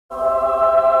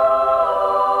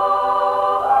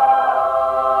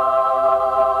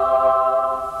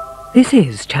This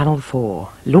is Channel 4,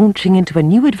 launching into a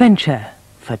new adventure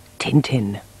for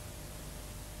Tintin.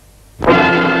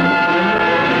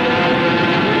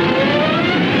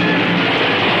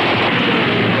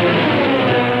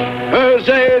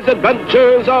 HERGES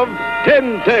Adventures of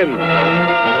Tintin.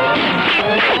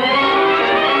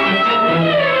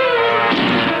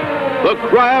 The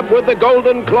Crab with the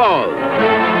Golden Claws.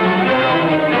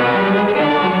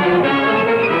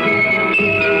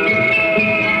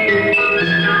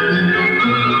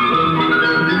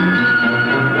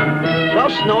 Well,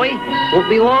 Snowy, won't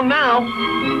be long now.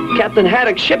 Captain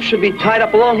Haddock's ship should be tied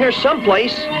up along here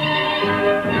someplace.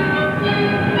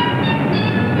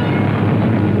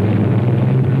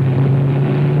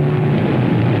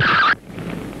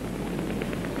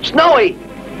 Snowy,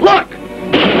 look!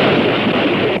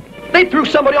 They threw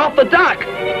somebody off the dock.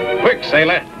 Quick,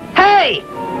 sailor. Hey!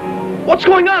 What's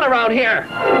going on around here?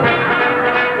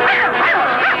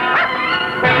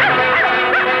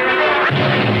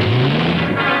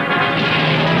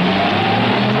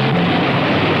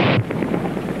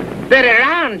 They're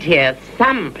around here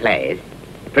someplace.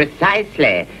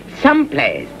 Precisely,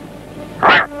 someplace.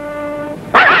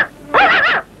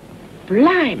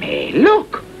 Blimey,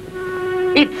 look!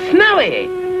 It's Snowy!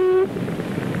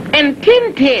 And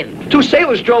Tintin! Two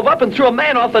sailors drove up and threw a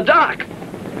man off the dock.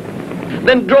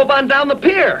 Then drove on down the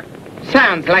pier.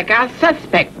 Sounds like our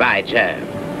suspect, by Jove.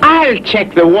 I'll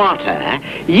check the water.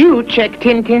 You check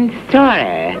Tintin's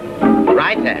story.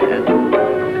 Righto.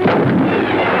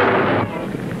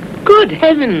 Good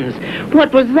heavens!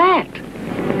 What was that?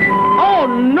 Oh,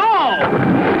 no!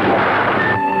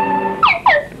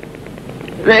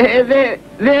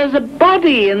 There's a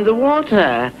body in the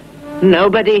water.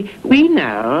 Nobody we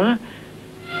know.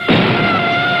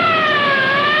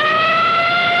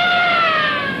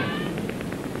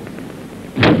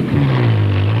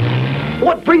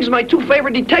 What brings my two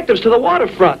favorite detectives to the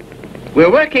waterfront?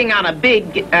 We're working on a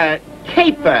big,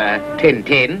 caper,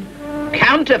 Tintin.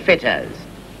 Counterfeiters.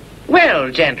 Well,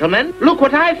 gentlemen, look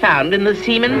what I found in the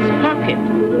seaman's pocket.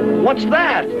 What's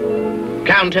that?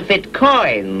 Counterfeit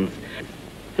coins.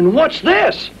 And what's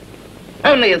this?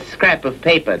 Only a scrap of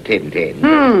paper, Tintin.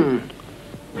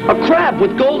 A crab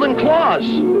with golden claws.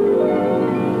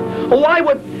 Why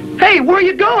would... Hey, where are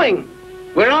you going?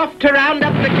 We're off to round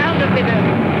up the counterfeiters.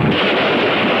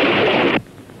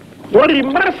 We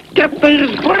must get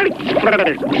these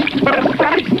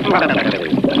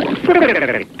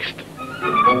fixed.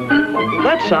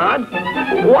 That's odd.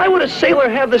 Why would a sailor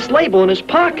have this label in his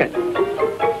pocket?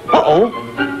 Uh-oh.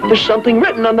 There's something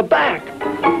written on the back.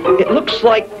 It looks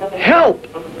like help.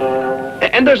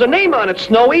 And there's a name on it,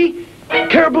 Snowy.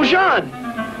 Karaboudjan.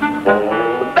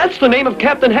 That's the name of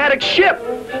Captain Haddock's ship.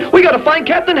 We gotta find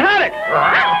Captain Haddock.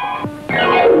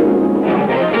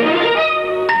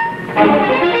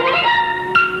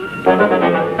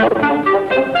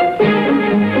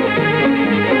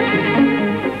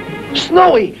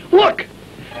 Snowy, look!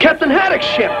 Captain Haddock's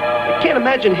ship. I can't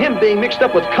imagine him being mixed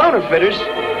up with counterfeiters.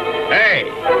 Hey,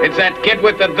 it's that kid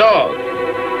with the dog.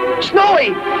 Snowy,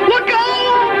 look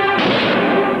out!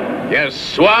 You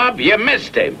swab, you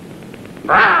missed him.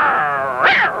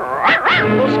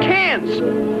 Those cans.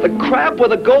 The crab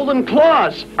with the golden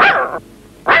claws.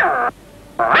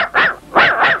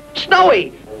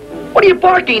 Snowy, what are you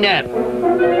barking at?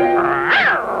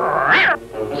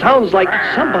 Sounds like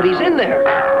somebody's in there.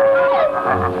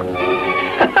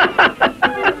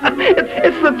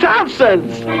 It's the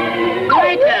Thompsons.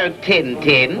 Righto,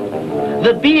 Tintin.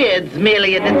 The beard's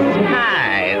merely a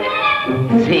disguise.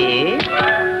 See?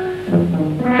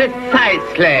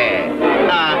 Precisely.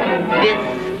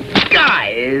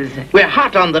 Disguise. We're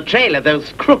hot on the trail of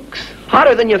those crooks.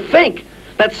 Hotter than you think.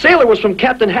 That sailor was from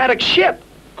Captain Haddock's ship.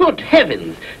 Good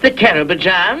heavens. The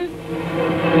Karaboudjan?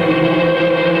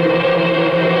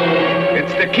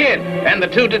 It's the kid and the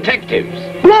two detectives.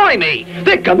 Blimey,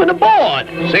 they're coming aboard.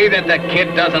 See that the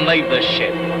kid doesn't leave the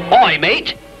ship. Aye,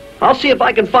 mate. I'll see if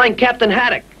I can find Captain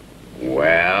Haddock.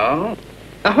 Well?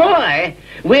 Ahoy!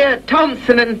 We're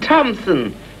Thomson and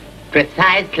Thompson.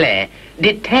 Precisely.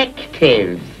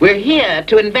 Detectives. We're here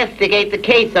to investigate the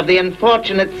case of the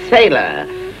unfortunate sailor.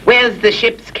 Where's the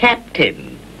ship's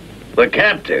captain? The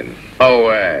captain? Oh,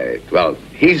 well,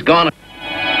 he's gone.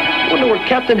 Wonder where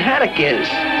Captain Haddock is.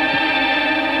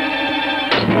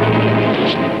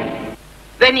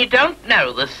 Then you don't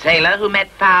know the sailor who met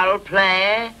foul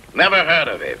play? Never heard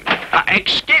of him.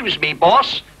 Excuse me,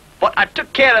 boss, but I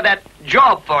took care of that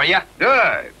job for you.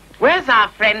 Good. Where's our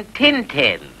friend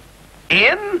Tintin?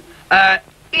 In?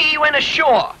 He went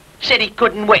ashore. Said he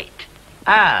couldn't wait.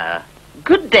 Ah,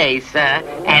 good day, sir,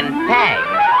 and thanks.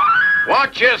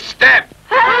 Watch your step.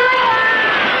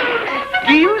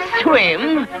 Do you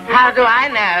swim? How do I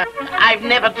know? I've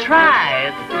never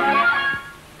tried.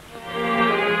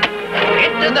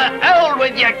 Into the hell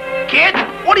with you, kid!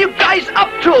 What are you guys up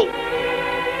to?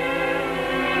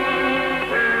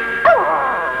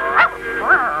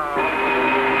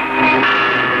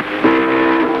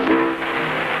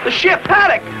 The ship,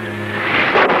 Paddock!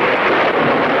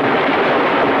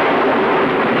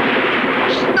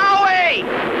 Snowy!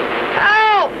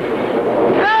 Help!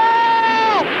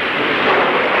 Help!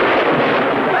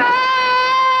 Help!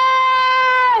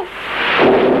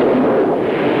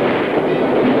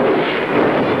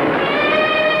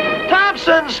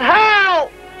 Thompson's,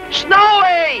 help!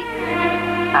 Snowy!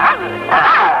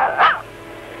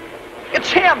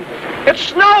 It's him! It's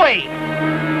Snowy!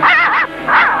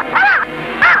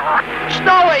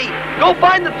 Snowy! Go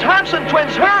find the Thompson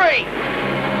twins, hurry!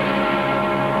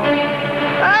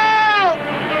 Help!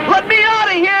 Let me out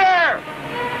of here!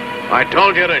 I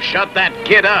told you to shut that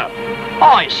kid up.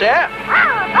 Aye, sir.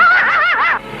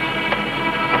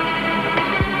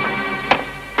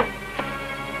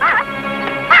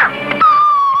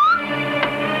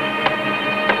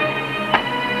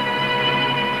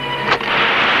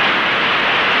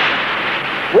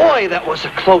 Boy, that was a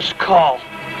close call.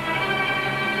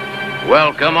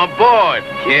 Welcome aboard,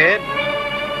 kid.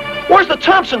 Where's the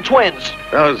Thompson twins?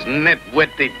 Those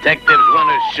nitwit detectives went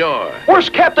ashore. Where's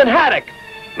Captain Haddock?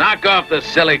 Knock off the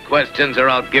silly questions or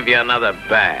I'll give you another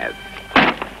bath.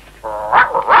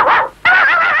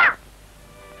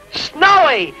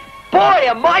 Snowy! Boy,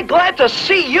 am I glad to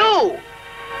see you!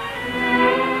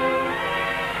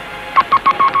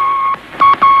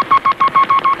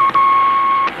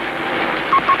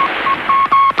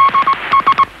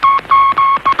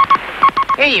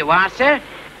 Here you are, sir.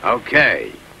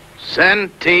 Okay. Send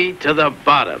T to the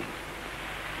bottom.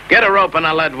 Get a rope and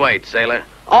a lead weight, sailor.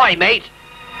 Aye, mate.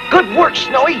 Good work,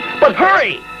 Snowy, but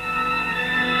hurry!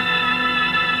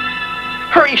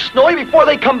 Hurry, Snowy, before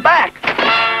they come back.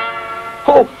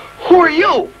 Who are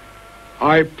you?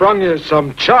 I brung you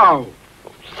some chow.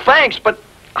 Thanks, but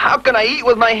how can I eat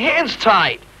with my hands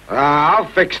tied? I'll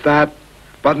fix that.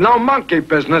 But no monkey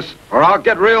business, or I'll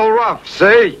get real rough,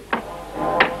 see?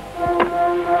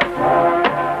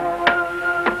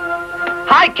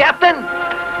 Hi, Captain.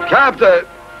 Captain,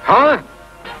 huh?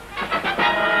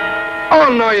 Oh,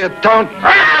 no, you don't.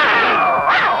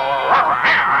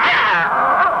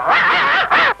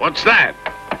 What's that?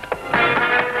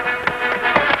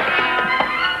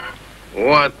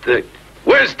 What the...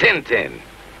 Where's Tintin?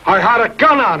 I had a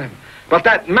gun on him, but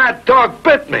that mad dog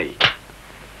bit me.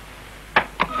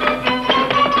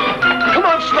 Come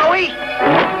on, Snowy.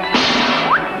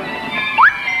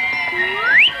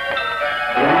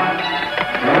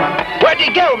 Where'd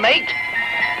you go, mate?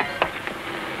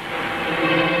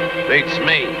 Beats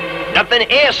me. Nothing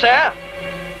here, sir.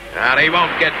 Now, he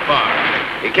won't get far.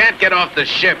 He can't get off the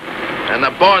ship, and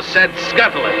the boss said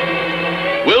scuttle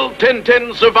it. Will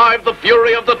Tintin survive the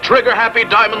fury of the trigger-happy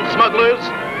diamond smugglers?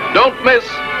 Don't miss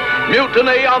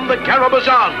Mutiny on the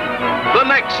Karaboudjan, the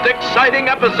next exciting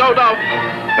episode of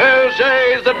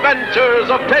HERGES' Adventures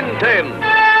of Tintin.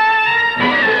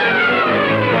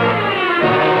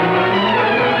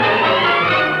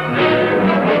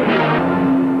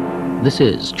 This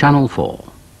is Channel 4.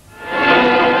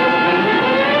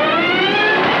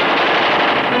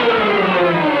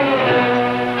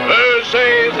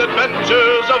 HERGES'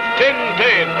 Adventures of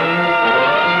Tintin.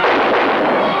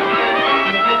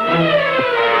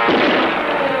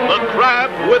 The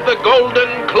Crab with the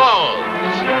Golden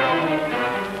Claws.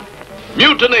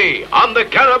 Mutiny on the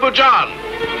Karaboudjan.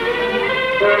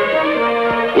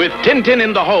 With Tintin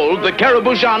in the hold, the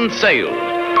Karaboudjan sailed.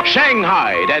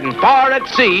 Shanghaied and far at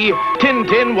sea,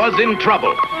 Tintin was in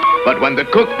trouble. But when the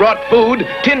cook brought food,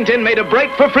 Tintin made a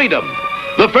break for freedom.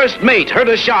 The first mate heard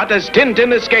a shot as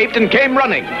Tintin escaped and came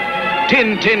running.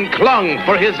 Tintin clung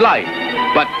for his life,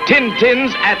 but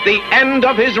Tintin's at the end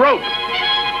of his rope.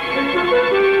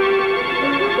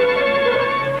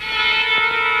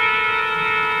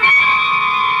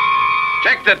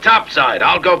 Check the topside.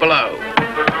 I'll go below.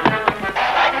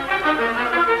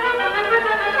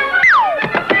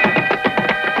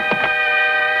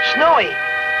 Snowy,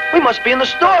 we must be in the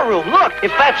storeroom. Look,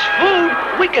 if that's food,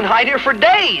 we can hide here for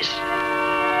days.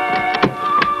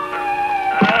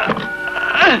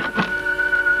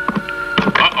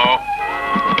 Uh-oh.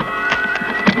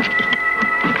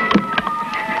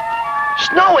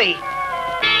 Snowy!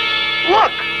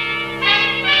 Look!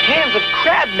 Cans of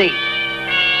crab meat.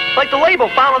 Like the label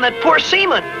found on that poor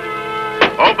seaman.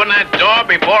 Open that door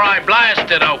before I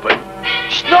blast it open.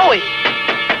 Snowy!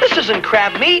 This isn't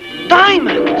crab meat.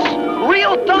 Diamonds!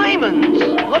 Real diamonds.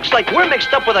 Looks like we're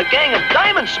mixed up with a gang of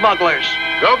diamond smugglers.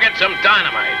 Go get some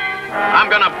dynamite. I'm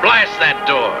gonna blast that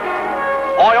door.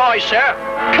 Aye, aye, sir.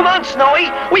 Come on, Snowy.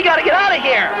 We gotta get out of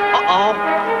here. Uh-oh.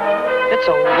 It's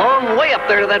a long way up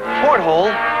there to that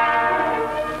porthole.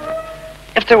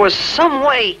 If there was some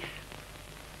way...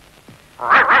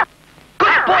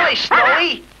 Good boy,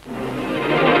 Snowy.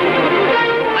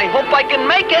 I hope I can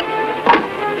make it.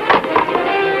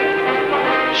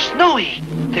 Snowy,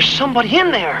 there's somebody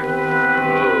in there.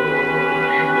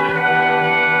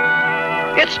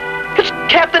 It's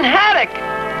Captain Haddock.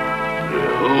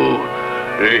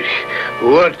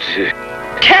 What?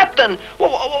 Captain,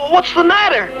 what's the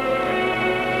matter?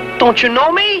 Don't you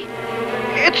know me?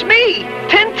 It's me,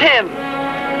 Tintin.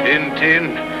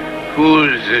 Tintin?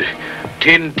 Who's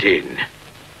Tintin?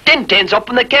 Tintin's up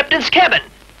in the captain's cabin.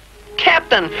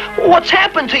 Captain, what's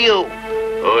happened to you?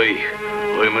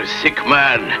 I'm a sick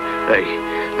man.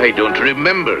 I don't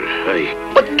remember.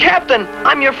 But Captain,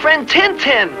 I'm your friend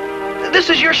Tintin. This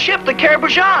is your ship, the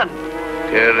Karaboudjan.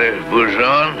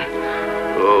 Karaboudjan?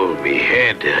 Oh, me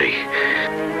head.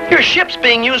 Your ship's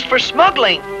being used for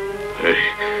smuggling.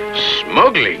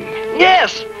 Smuggling?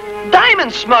 Yes,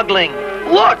 diamond smuggling.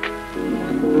 Look.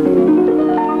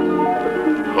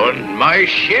 On my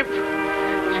ship?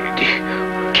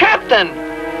 Captain!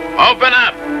 Open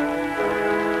up!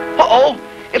 Uh-oh,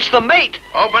 it's the mate.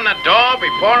 Open the door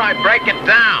before I break it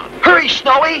down. Hurry,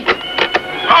 Snowy.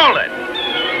 Hold it!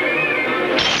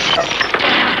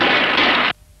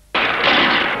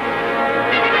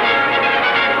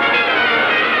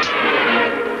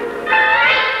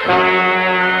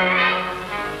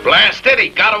 Blast it, he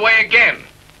got away again.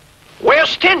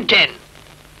 Where's Tintin?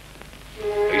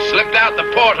 He slipped out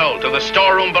the porthole to the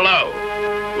storeroom below.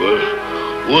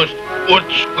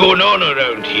 What's going on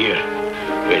around here?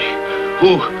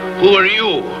 Who are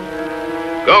you?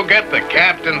 Go get the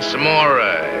captain some more,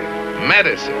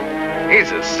 medicine.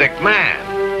 He's a sick man.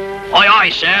 Aye, aye,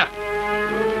 sir.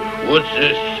 What's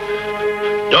this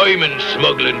diamond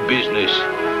smuggling business?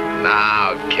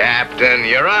 Now, Captain,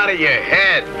 you're out of your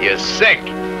head. You're sick.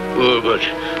 Oh, but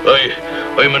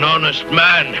I'm an honest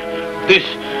man. This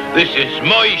is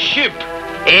my ship.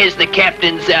 Here's the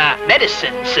captain's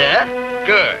medicine, sir.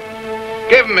 Good.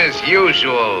 Give him his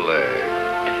usual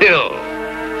pill.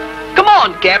 Come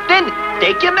on, Captain.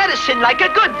 Take your medicine like a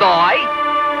good boy.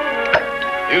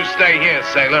 You stay here,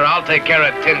 sailor. I'll take care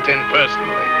of Tintin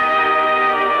personally.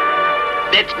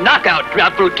 That knockout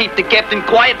drop will keep the captain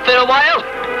quiet for a while.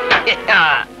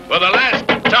 For the last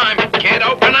time, kid,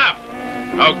 open up.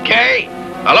 Okay?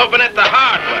 I'll open it the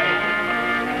hard way.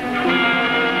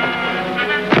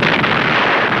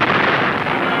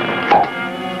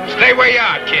 Stay where you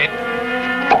are, kid.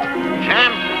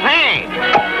 Champagne.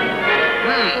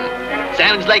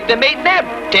 Sounds like the mate nap,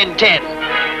 Tintin.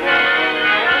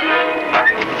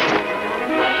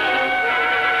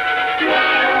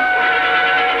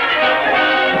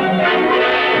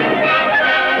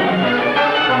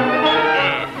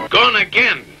 Gone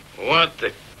again. What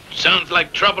the... Sounds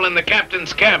like trouble in the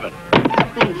captain's cabin.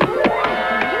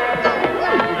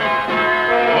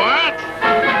 What?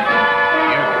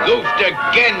 You goofed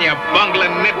again, you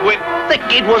bungling nitwit. The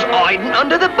kid was hiding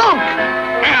under the bunk.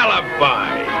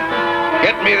 Alibi.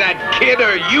 Get me that kid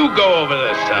or you go over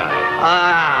the side.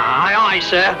 Aye, aye,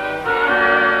 sir.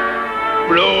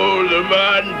 Blow the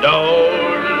man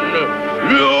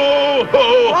down. Yo!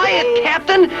 Quiet,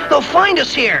 Captain. They'll find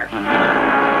us here.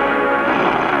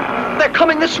 They're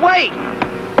coming this way.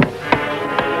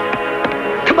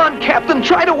 Come on, Captain.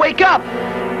 Try to wake up.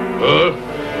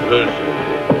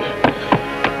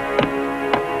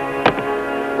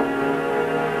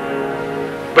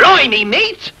 Blimey,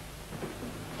 mate.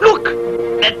 Look,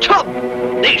 that tub.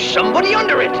 There's somebody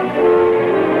under it.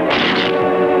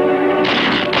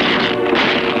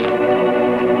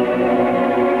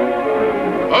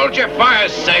 Hold your fire,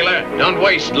 sailor. Don't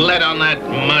waste lead on that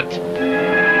mutt.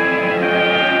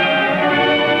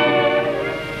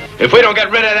 If we don't get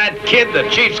rid of that kid, the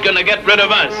chief's gonna get rid of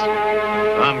us.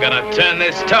 I'm gonna turn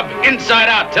this tub inside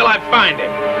out till I find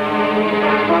him.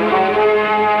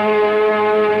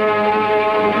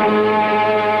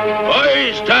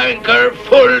 Ice tanker,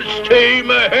 full steam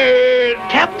ahead.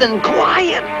 Captain,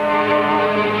 quiet.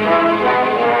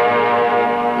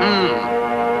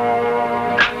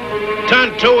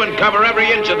 Turn to and cover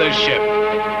every inch of this ship.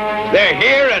 They're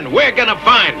here and we're gonna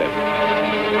find them.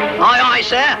 Aye, aye,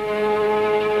 sir.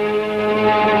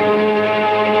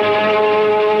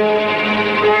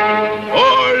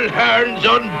 All hands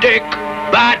on deck,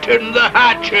 batten the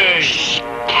hatches. Shh,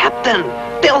 Captain,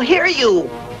 they'll hear you.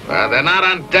 They're not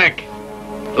on deck.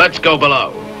 Let's go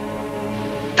below.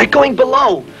 They're going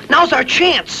below. Now's our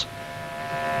chance.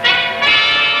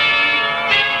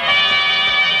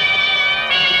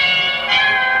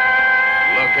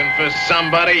 Looking for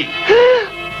somebody?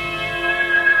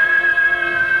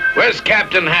 Where's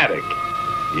Captain Haddock?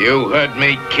 You heard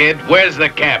me, kid. Where's the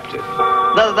captain?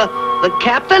 The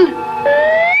captain?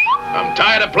 I'm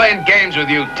tired of playing games with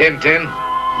you, Tintin.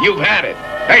 You've had it.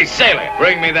 Hey, sailor,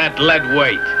 bring me that lead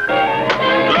weight.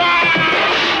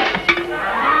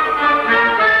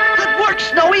 Good work,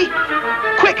 Snowy.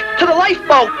 Quick, to the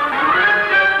lifeboat.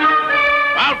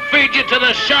 I'll feed you to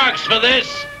the sharks for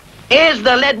this. Here's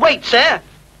the lead weight, sir.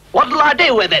 What'll I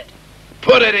do with it?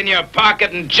 Put it in your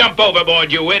pocket and jump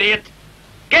overboard, you idiot.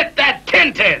 Get that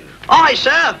Tintin. Aye,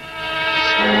 sir.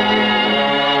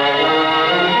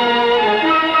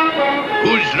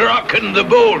 Who's rocking the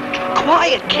boat?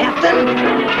 Quiet, Captain.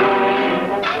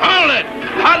 Hold it!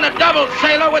 On the double,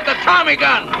 sailor, with the Tommy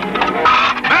gun!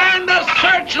 Man the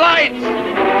searchlights!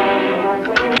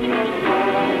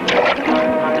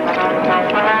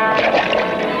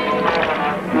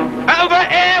 Over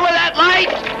here with that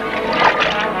light!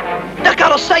 Duck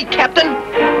out of sight, Captain.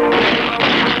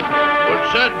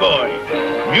 What's that, boy?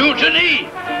 Mutiny?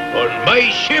 On my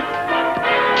ship?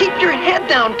 Keep your head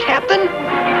down, Captain.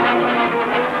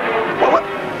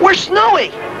 Where's Snowy?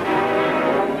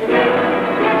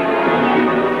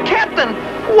 Captain,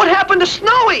 what happened to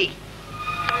Snowy?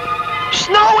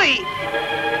 Snowy!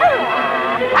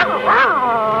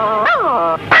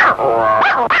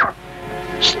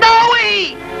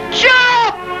 Snowy!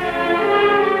 Jump!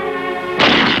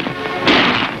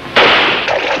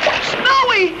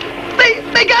 Snowy!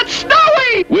 They got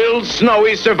Snowy! Will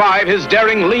Snowy survive his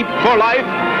daring leap for life?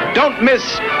 Don't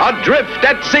miss Adrift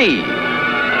at Sea.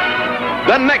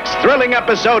 The next thrilling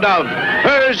episode of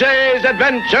HERGES'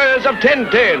 Adventures of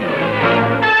Tintin.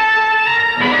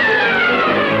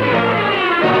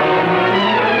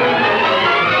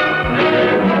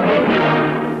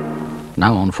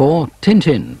 Now on 4,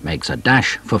 Tintin makes a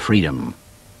dash for freedom.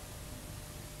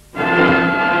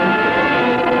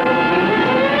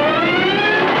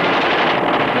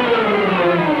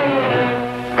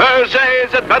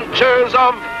 HERGES' Adventures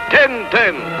of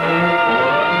Tintin.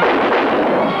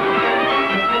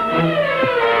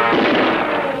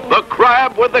 The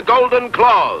Crab with the Golden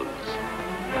Claws.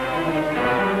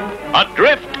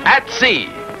 Adrift at Sea.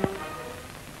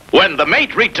 When the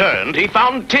mate returned, he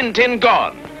found Tintin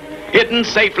gone. Hidden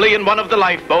safely in one of the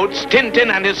lifeboats, Tintin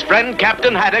and his friend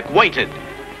Captain Haddock waited.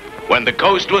 When the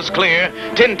coast was clear,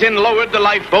 Tintin lowered the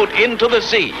lifeboat into the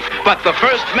sea, but the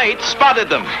first mate spotted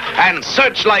them, and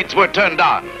searchlights were turned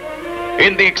on.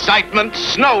 In the excitement,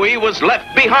 Snowy was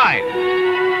left behind.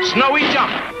 Snowy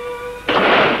jumped.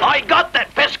 I got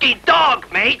that pesky dog,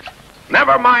 mate.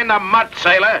 Never mind the mutt,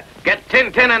 sailor. Get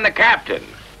Tintin and the captain.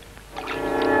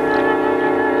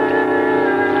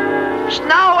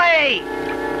 Snowy!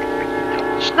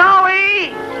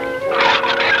 Snowy!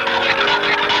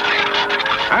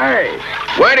 Hey,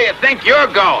 where do you think you're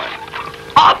going?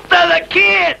 Up to the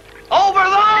kid! Over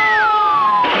there!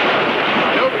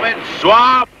 Stupid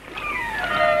swab!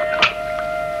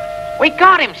 We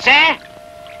got him, sir.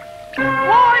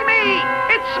 Why me?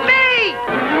 It's me!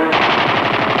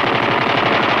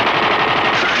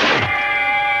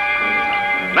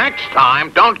 Next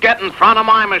time, don't get in front of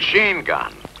my machine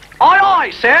gun. Aye,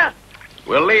 aye, sir.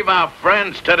 We'll leave our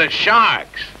friends to the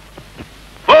sharks.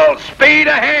 Full speed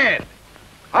ahead!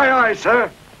 Aye, aye,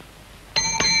 sir.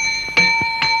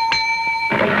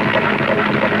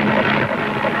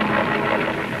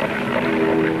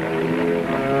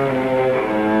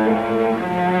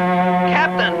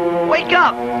 Captain, wake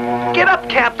up! Get up,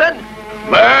 Captain!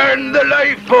 Man the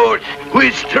lifeboat!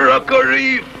 We struck a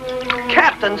reef!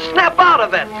 Captain, snap out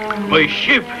of it! My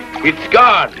ship, it's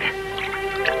gone!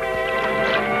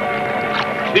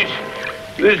 This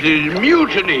is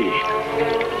mutiny!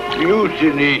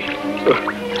 Mutiny!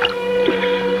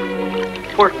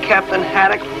 Poor Captain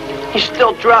Haddock. He's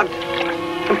still drugged.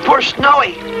 And poor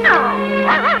Snowy.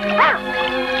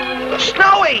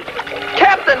 Snowy!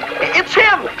 Captain, it's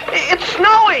him! It's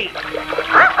Snowy!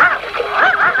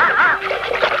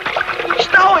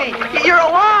 Snowy, you're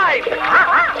alive!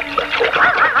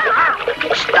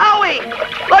 Snowy!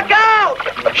 Look out!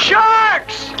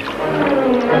 Sharks!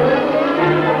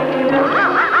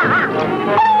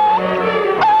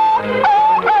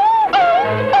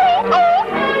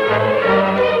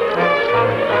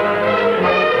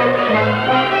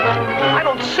 I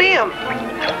don't see him.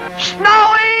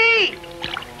 Snowy!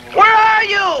 Where are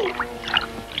you?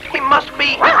 He must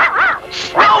be...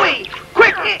 Snowy!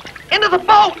 Quick, into the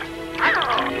boat!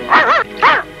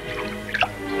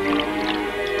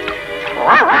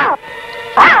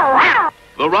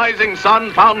 rising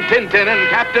sun found Tintin and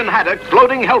Captain Haddock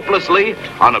floating helplessly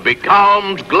on a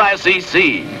becalmed, glassy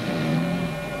sea.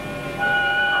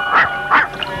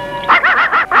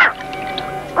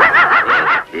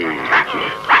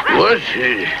 What?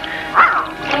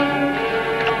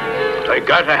 I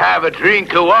gotta have a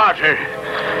drink of water.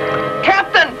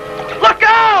 Captain, look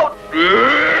out!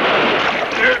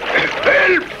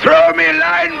 Help! Throw me a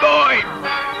line, boy!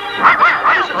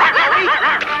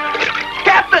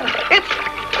 Captain,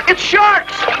 it's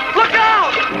sharks! Look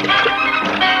out!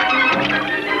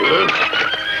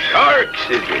 Sharks,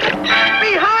 is it?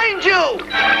 Behind you!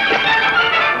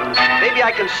 Maybe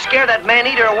I can scare that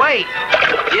man-eater away.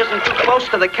 He isn't too close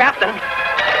to the captain.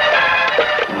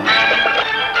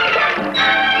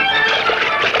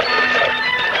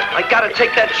 I gotta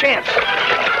take that chance.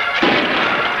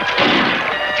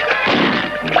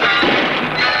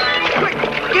 Quick,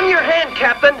 give me your hand,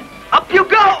 Captain. Up you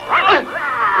go!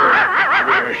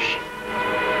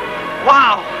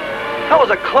 Wow, that was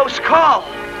a close call.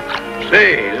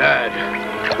 Say, lad,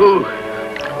 who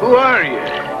are you?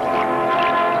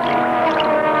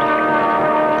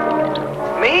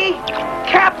 Me?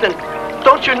 Captain,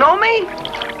 don't you know me?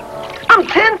 I'm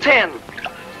Tintin.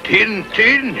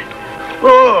 Tintin?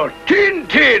 Oh,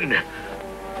 Tintin!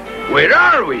 Where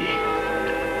are we?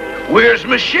 Where's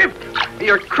my ship?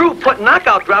 Your crew put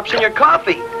knockout drops in your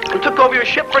coffee and took over your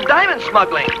ship for diamond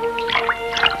smuggling.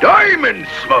 Diamond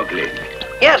smuggling?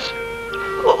 Yes.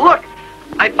 Look,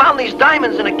 I found these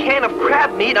diamonds in a can of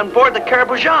crab meat on board the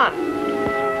Karaboudjan.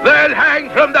 They'll hang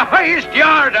from the highest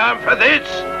yardarm for this.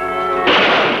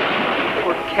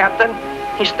 Poor Captain.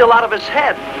 He's still out of his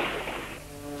head.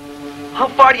 How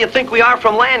far do you think we are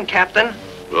from land, Captain?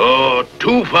 Oh,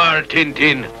 too far,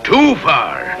 Tintin. Too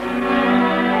far.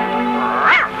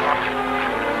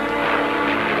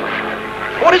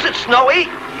 What is it, Snowy?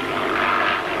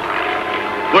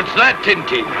 What's that,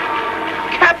 Tintin?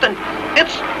 Captain,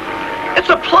 it's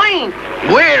a plane.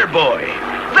 Where, boy?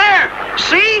 There,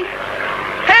 see?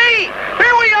 Hey,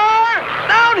 here we are,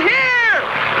 down here.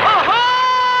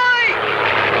 Ahoy!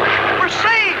 We're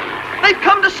saved. They've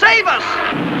come to save us.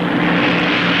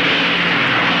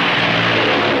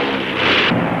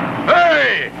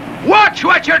 Hey, watch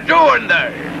what you're doing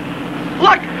there.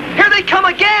 Look, here they come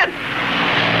again.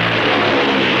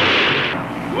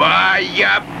 Why, you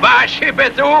bashy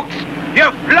bazooks!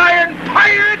 You flying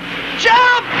pirate!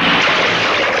 Jump!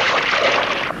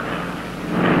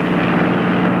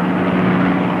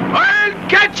 I'll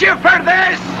get you for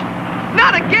this!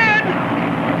 Not again!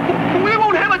 We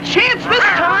won't have a chance this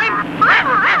time!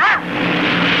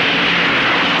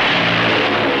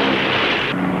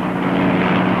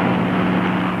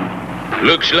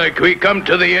 Looks like we come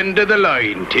to the end of the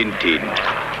line, Tintin.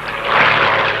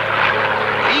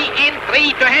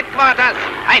 CN3 to headquarters.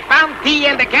 I found T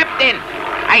and the captain.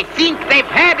 I think they've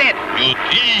had it. You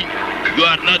think? You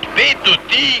are not paid to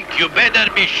think. You better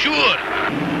be sure.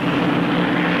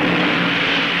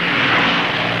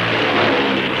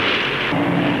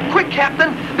 Quick,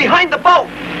 Captain! Behind the boat!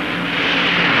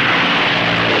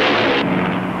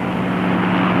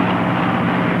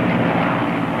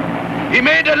 He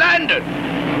made a landing.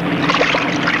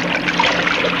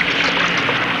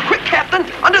 Quick, Captain!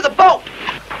 Under the boat!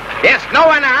 There's no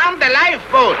one around the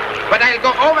lifeboat, but I'll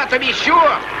go over to be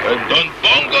sure. And don't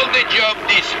bungle the job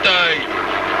this time.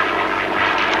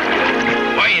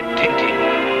 Quiet, Tintin.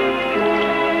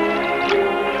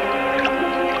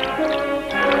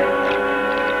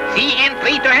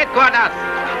 CN3 to headquarters.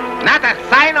 Not a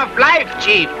sign of life,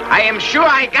 Chief. I am sure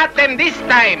I got them this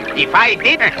time. If I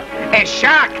didn't, a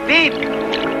shark did.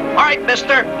 All right,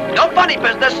 mister. No funny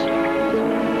business.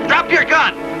 Drop your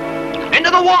gun. Into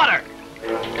the water.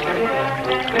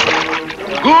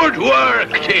 Good work,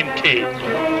 Tintin.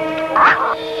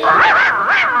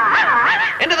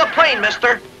 Into the plane,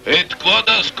 mister.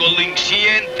 Headquarters calling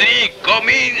CN3. Come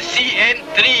in,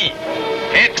 CN3.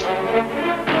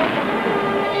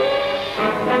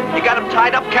 You got him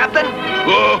tied up, Captain?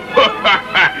 Oh,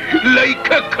 like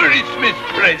a Christmas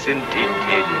present,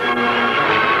 Tintin.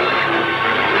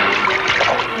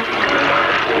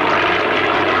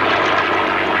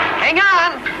 Hang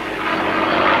on!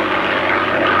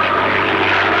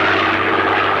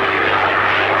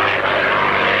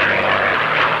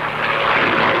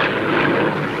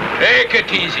 Take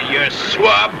it easy, you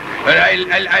swab, or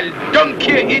I'll dunk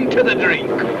you into the drink.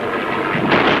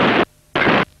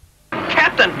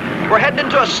 Captain, we're heading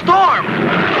into a storm.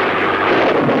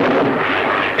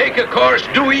 Take a course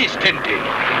due east, Tintin.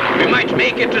 We might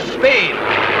make it to Spain.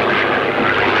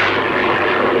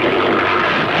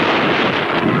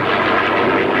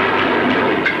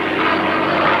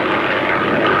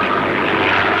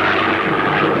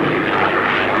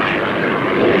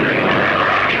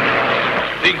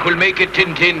 make it,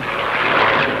 Tintin?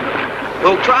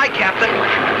 We'll try, Captain.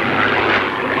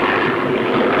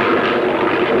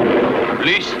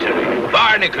 Blistering.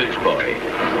 Barnacles, boy.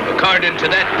 According to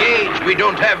that gauge, we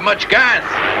don't have much gas.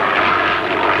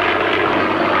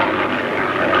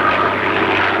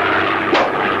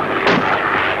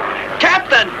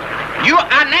 Captain! You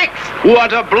are next.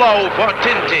 What a blow for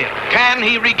Tintin. Can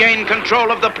he regain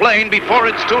control of the plane before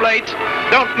it's too late?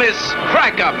 Don't miss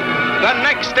Crack Up, the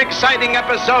next exciting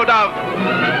episode of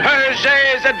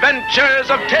HERGES' Adventures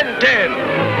of Tintin.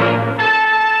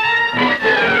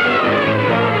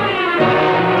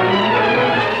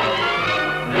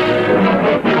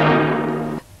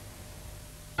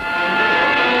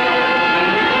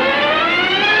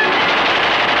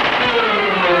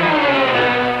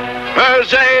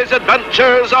 HERGES'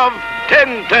 Adventures of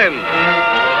Tintin.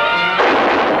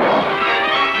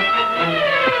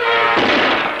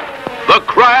 The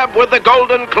Crab with the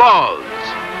Golden Claws.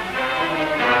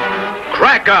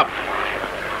 Crack Up.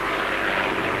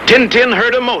 Tintin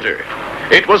heard a motor.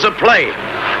 It was a plane.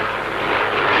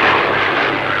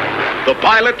 The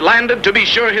pilot landed to be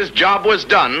sure his job was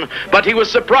done, but he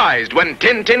was surprised when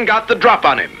Tintin got the drop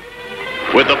on him.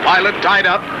 With the pilot tied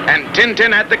up and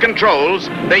Tintin at the controls,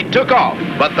 they took off,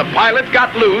 but the pilot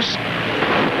got loose.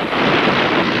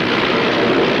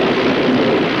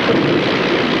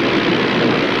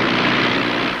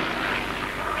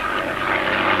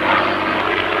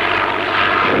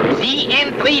 The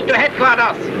entry to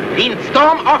headquarters. In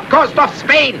storm off coast of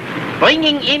Spain.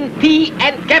 Bringing in tea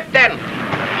and captain.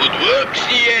 Good work,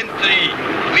 sea entry.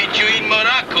 Meet you in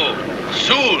Morocco.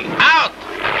 Soon. Out.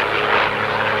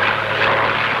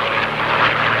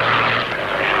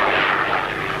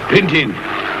 Tintin.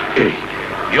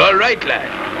 You all right, lad?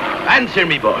 Answer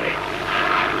me, boy.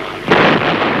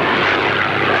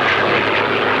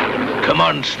 Come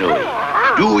on, Snowy.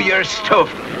 Do your stuff.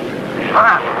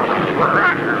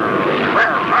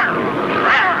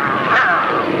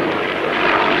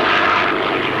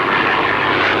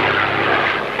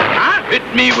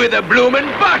 Hit me with a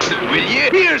bloomin' bottle, will you?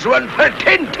 Here's one for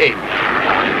Tintin.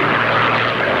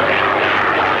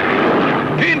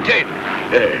 Tintin!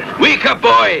 Wake up,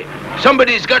 boy.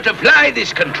 Somebody's got to fly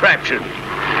this contraption.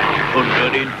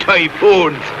 Under in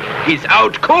typhoons. He's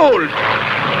out cold.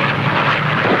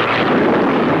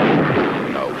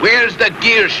 Now, where's the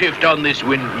gear shift on this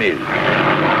windmill?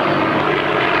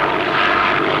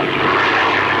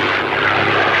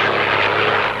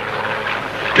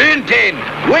 Tintin,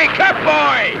 wake up,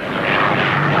 boy!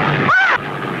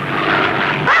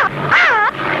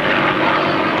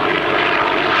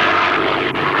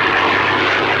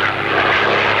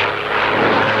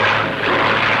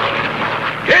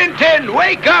 Tintin,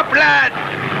 wake up, lad!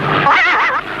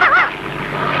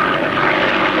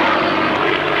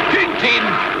 Tintin,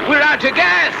 we're out of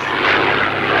gas!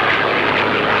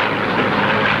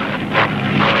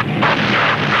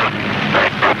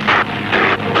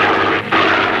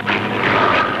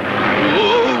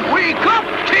 Oh, wake up,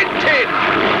 Tintin!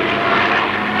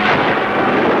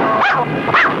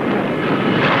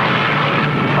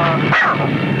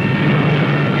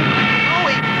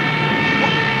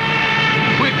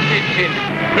 Quick, Tintin!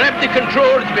 Grab the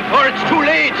controls before it's too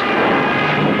late!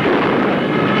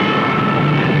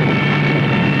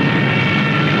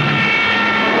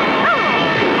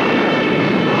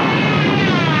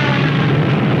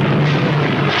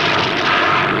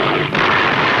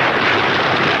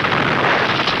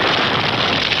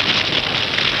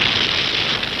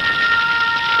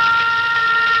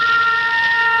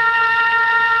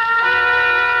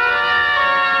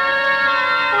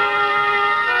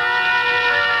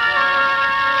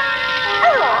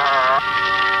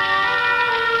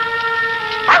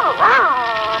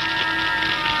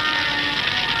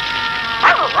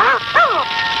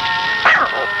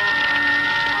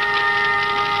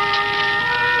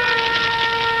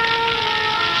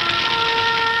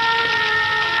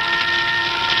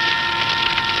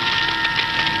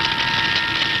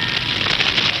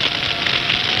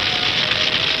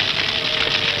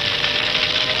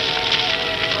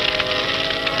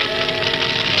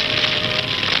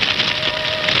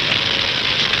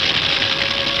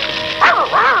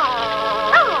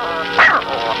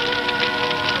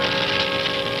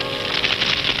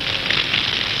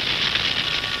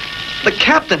 The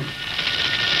captain!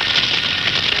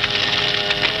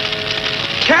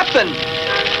 Captain!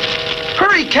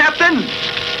 Hurry, Captain!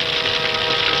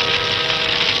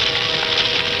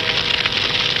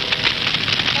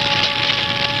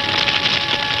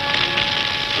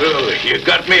 Oh, you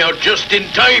got me out just in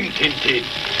time, Tintin.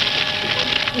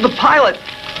 The pilot!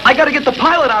 I gotta get the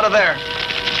pilot out of there!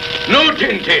 No,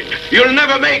 Tintin, you'll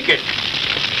never make it.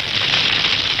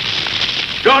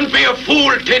 Don't be a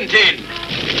fool, Tintin.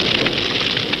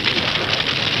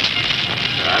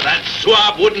 That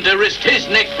swab wouldn't have risked his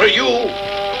neck for you.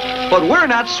 But we're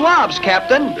not swabs,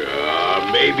 Captain.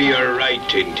 Maybe you're right,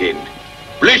 Tintin.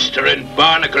 Blister and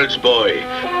barnacles, boy.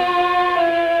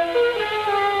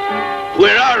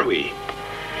 Where are we?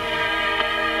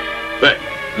 But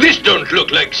this don't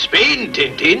look like Spain,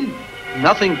 Tintin.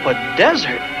 Nothing but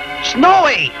desert.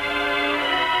 Snowy!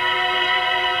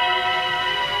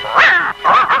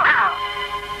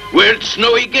 Where'd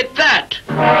Snowy get that?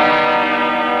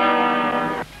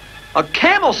 A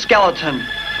camel skeleton.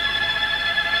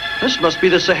 This must be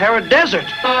the Sahara Desert.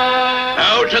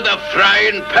 Out of the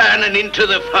frying pan and into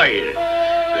the fire.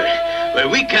 Well,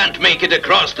 we can't make it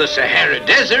across the Sahara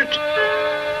Desert.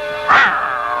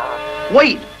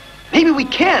 Wait, maybe we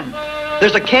can.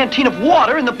 There's a canteen of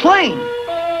water in the plain.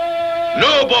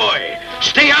 No, boy.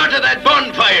 Stay out of that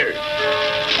bonfire.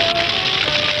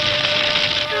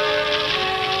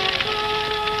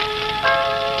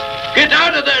 Get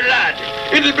out of there, lad.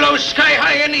 It'll blow sky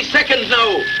high any second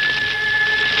now.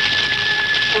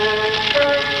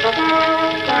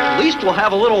 At least we'll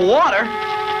have a little water.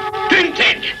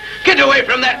 Tintin, get away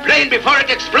from that plane before it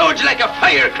explodes like a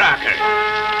firecracker.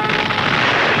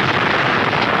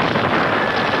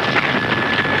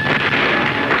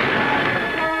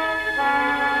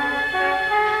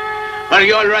 Are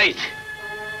you all right?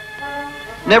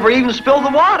 Never even spilled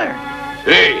the water.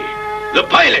 Hey, the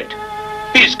pilot.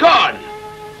 He's gone.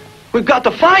 We've got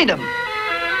to find him.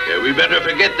 Yeah, we better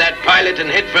forget that pilot and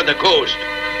head for the coast.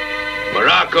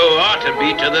 Morocco ought to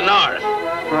be to the north.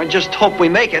 I just hope we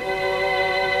make it.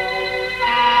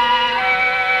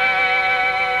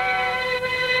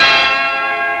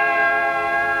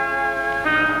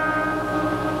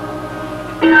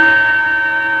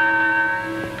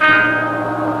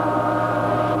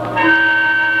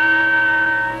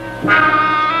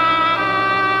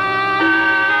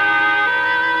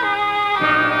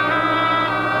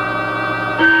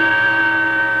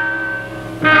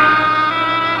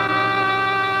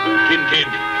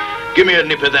 Give me a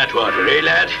nip of that water, eh,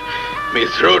 lad? My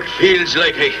throat feels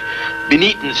like I've been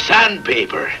eating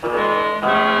sandpaper.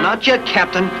 Not yet,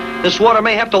 Captain. This water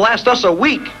may have to last us a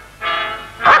week.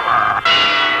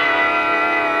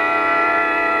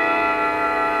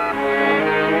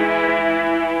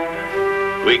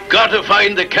 We gotta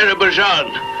find the Karaboudjan.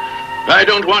 I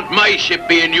don't want my ship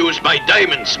being used by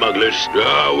diamond smugglers.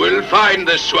 Oh, we'll find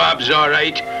the swabs, all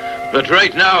right. But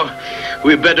right now,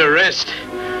 we better rest.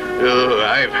 Oh,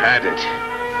 I've had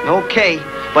it. Okay,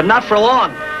 but not for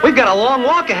long. We've got a long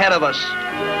walk ahead of us.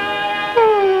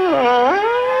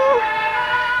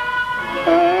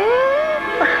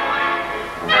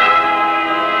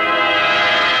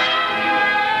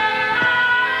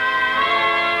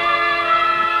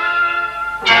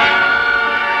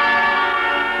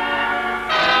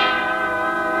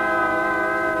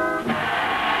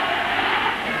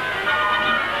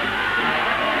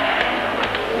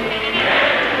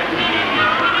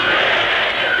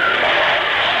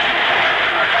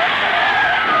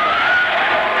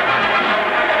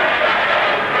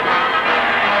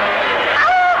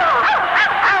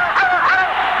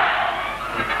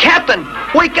 Captain,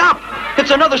 wake up!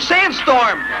 It's another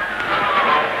sandstorm!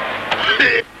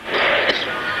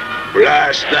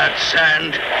 Blast that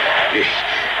sand.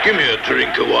 Give me a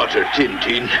drink of water,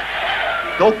 Tintin.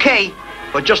 Okay,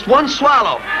 but just one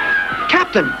swallow.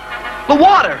 Captain, the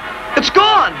water! It's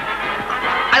gone!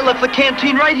 I left the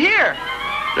canteen right here.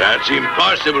 That's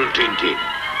impossible, Tintin.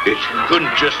 It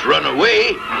couldn't just run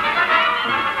away.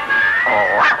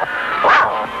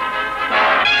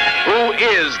 Who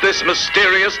is this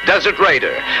mysterious desert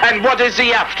raider? And what is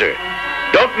he after?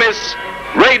 Don't miss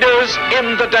Raiders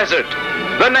in the Desert,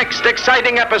 the next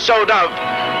exciting episode of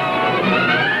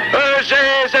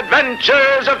HERGES'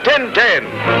 Adventures of Tintin.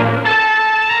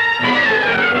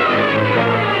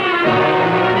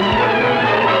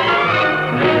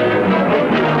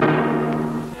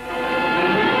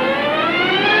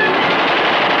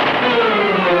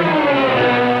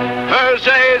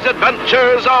 HERGES'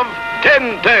 Adventures of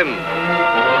Tintin.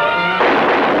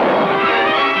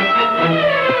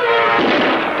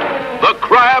 The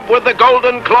Crab with the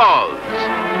Golden Claws.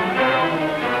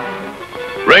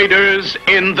 Raiders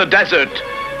in the Desert.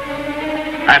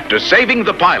 After saving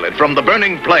the pilot from the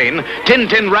burning plane,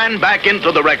 Tintin ran back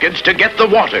into the wreckage to get the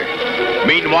water.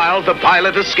 Meanwhile, the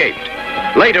pilot escaped.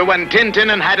 Later, when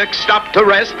Tintin and Haddock stopped to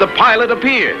rest, the pilot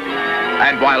appeared.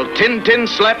 And while Tintin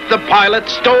slept, the pilot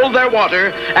stole their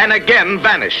water and again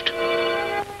vanished.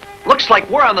 Looks like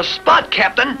we're on the spot,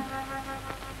 Captain.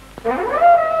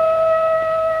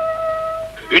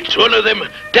 It's one of them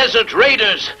desert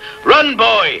raiders. Run,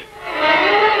 boy.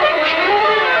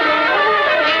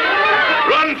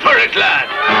 Run for it, lad.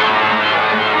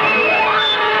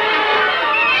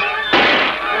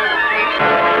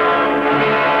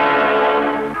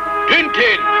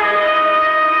 Tintin!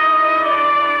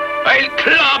 I'll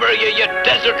clobber you, you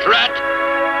desert rat!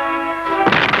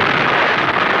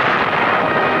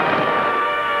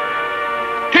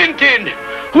 Tintin!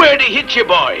 Where'd he hit you,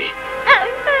 boy?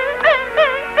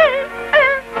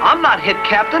 I'm not hit,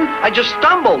 Captain. I just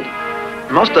stumbled.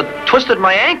 Must have twisted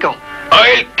my ankle.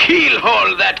 I'll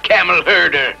keel-haul that camel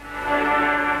herder.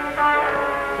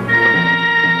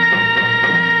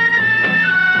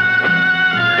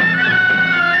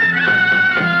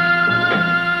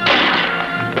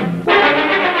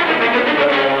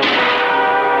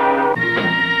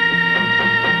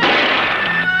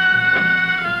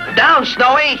 Down,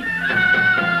 Snowy!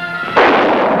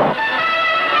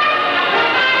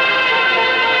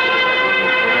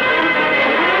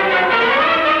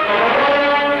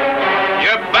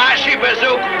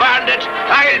 Bazook bandit,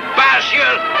 I'll bash you!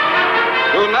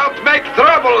 Do not make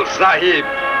trouble, Sahib.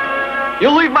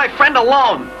 You leave my friend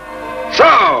alone.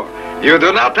 So, you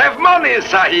do not have money,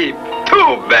 Sahib.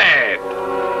 Too bad.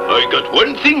 I got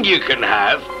one thing you can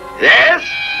have. Yes?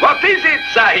 What is it,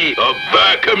 Sahib? The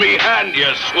back of me hand,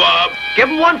 you swab. Give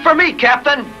him one for me,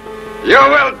 Captain. You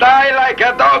will die like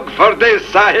a dog for this,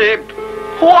 Sahib.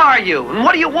 Who are you, and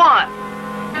what do you want?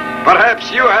 Perhaps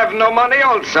you have no money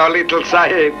also, little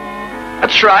Sahib.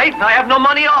 That's right, I have no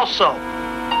money also.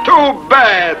 Too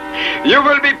bad. You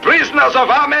will be prisoners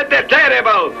of Ahmed the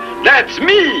Terrible. That's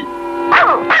me.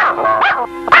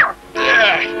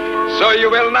 So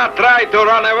you will not try to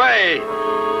run away.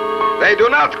 They do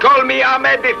not call me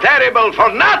Ahmed the Terrible for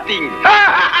nothing.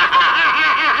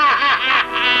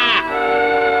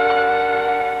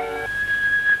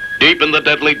 Deep in the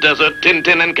deadly desert,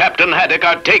 Tintin and Captain Haddock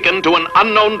are taken to an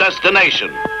unknown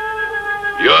destination.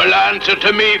 You'll answer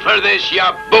to me for this, you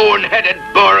bone-headed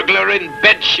burglar in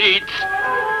bed sheets.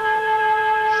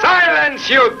 Silence,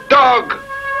 you dog!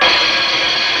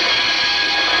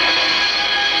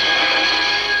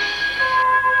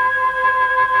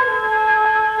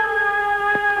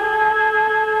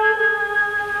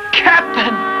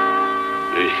 Captain!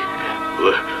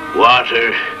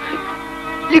 Water.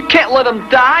 You can't let him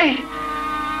die.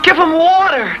 Give him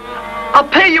water. I'll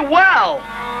pay you well.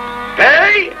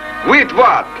 Pay? With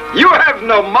what? You have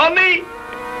no money?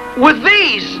 With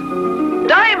these.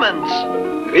 Diamonds.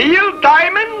 Real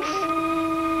diamonds?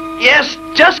 Yes,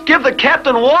 just give the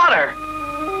captain water.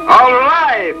 All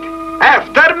right.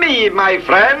 After me, my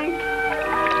friend.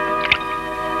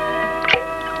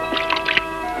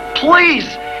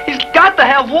 Please, he's got to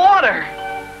have water.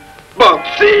 But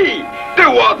see, the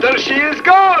water, she is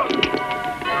gone.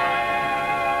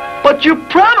 But you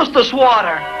promised us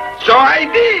water. So I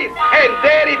did, and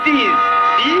there it is.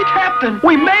 See? Captain,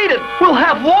 we made it. We'll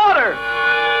have water.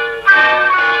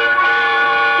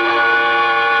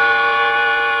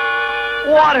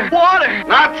 Water, water.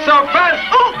 Not so fast.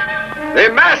 Oh! The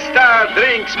master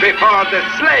drinks before the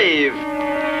slave.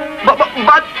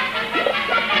 But...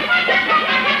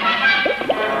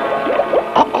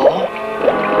 Uh-oh.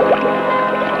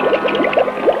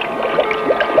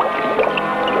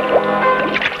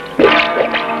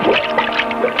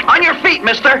 On your feet,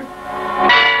 mister. By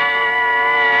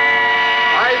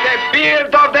the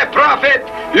beard of the prophet,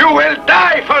 you will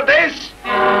die for this.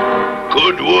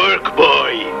 Good work,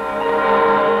 boy.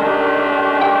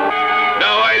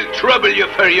 Now I'll trouble you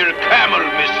for your camel,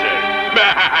 mister.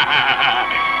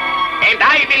 And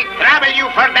I will trouble you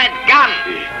for that gun.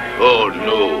 Oh,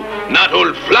 no. Not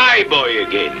old Flyboy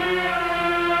again.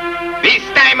 This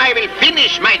time I will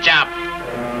finish my job.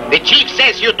 The chief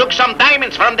says you took some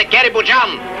diamonds from the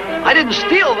Karaboudjan. I didn't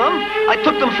steal them. I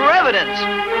took them for evidence.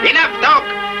 Enough talk.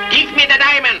 Give me the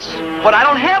diamonds. But I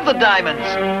don't have the diamonds.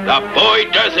 The boy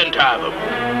doesn't have them.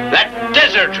 That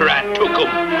desert rat took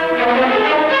them.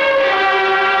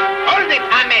 Hold it,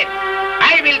 Ahmed.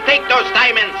 I will take those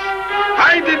diamonds.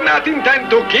 I did not intend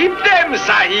to keep them,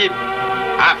 Sahib.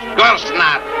 Of course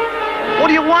not. What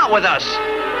do you want with us?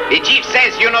 The chief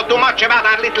says you know too much about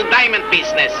our little diamond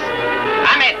business.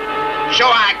 Ahmed, show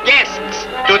our guests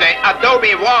to the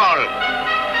adobe wall.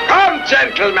 Come,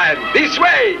 gentlemen, this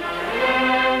way.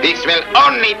 This will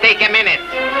only take a minute.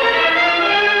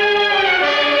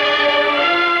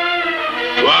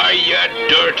 Why, you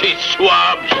dirty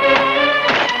swabs.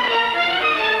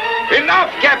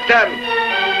 Enough, Captain.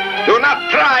 Do not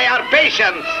try our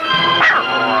patience.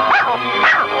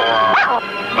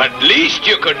 At least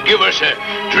you could give us a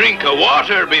drink of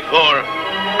water before.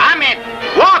 Ahmed,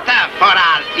 water for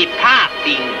our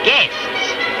departing guests.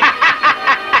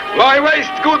 Why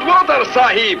waste good water,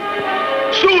 Sahib?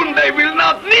 Soon they will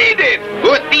not need it.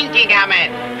 Good thinking,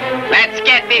 Ahmed. Let's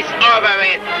get this over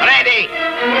with. Ready?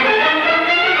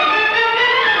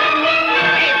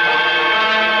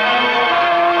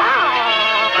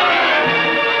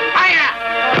 Fire!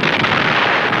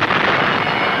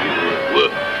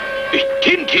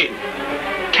 Tintin!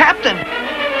 Captain,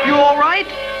 you all right?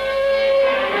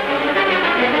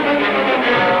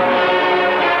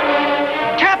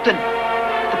 Captain,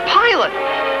 the pilot,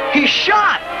 he's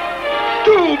shot.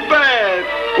 Too bad.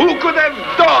 Who could have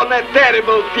done a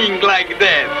terrible thing like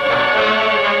that?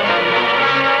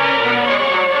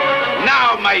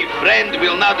 Now my friend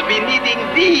will not be needing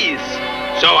these.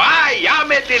 So I,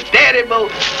 Ahmed the Terrible,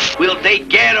 will take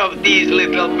care of these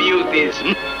little beauties.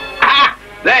 Ah!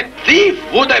 That thief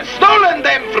would have stolen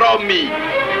them from me.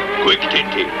 Quick,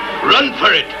 Tintin, run for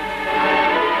it.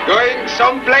 Going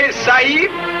someplace,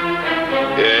 Sahib?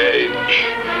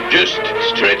 Just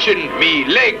stretching me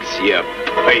legs, you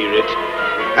pirate.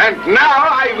 And now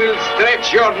I will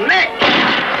stretch your neck.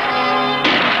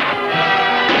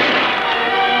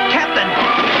 Captain!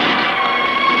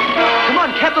 Come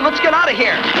on, Captain, let's get out of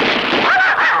here.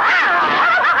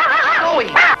 Chloe!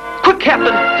 Quick,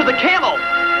 Captain, to the camel.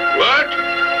 What?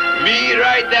 Me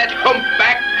ride that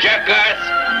humpback jackass?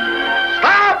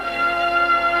 Stop!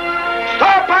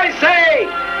 Stop, I say!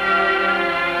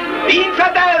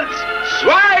 Infidels!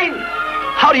 Swine!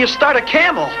 How do you start a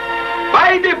camel?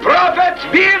 By the prophet's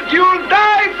beard, you'll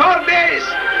die for this!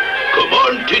 Come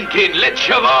on, Tintin, let's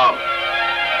shove off.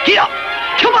 Get up!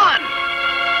 Come on!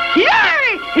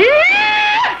 Yay!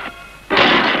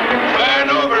 Turn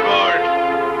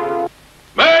overboard.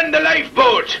 Man the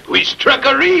lifeboat. We struck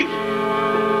a reef.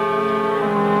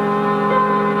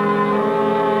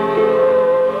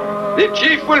 The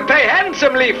chief will pay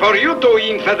handsomely for you two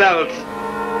infidels.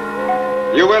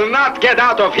 You will not get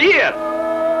out of here.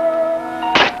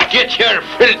 Get your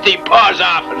filthy paws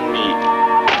off of me.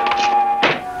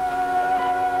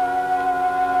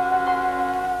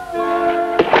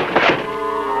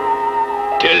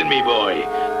 Tell me, boy,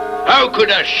 how could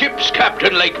a ship's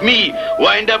captain like me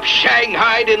wind up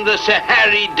shanghaied in the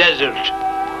Sahara Desert?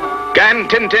 Can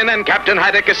Tintin and Captain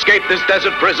Haddock escape this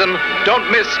desert prison? Don't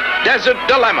miss Desert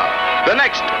Dilemma, the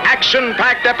next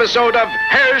action-packed episode of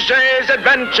HERGES'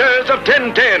 Adventures of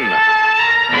Tintin.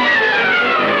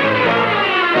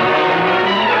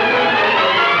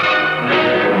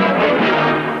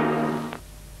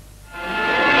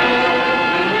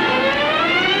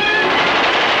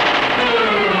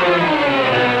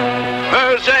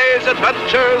 HERGES'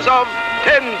 Adventures of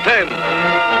Tintin.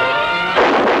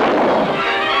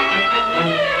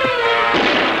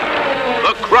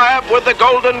 The Crab with the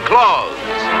Golden Claws.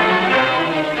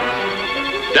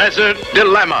 Desert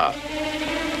Dilemma.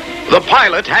 The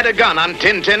pilot had a gun on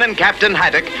Tintin and Captain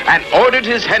Haddock and ordered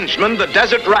his henchman, the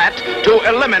Desert Rat, to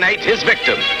eliminate his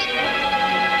victims.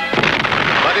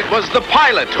 But it was the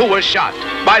pilot who was shot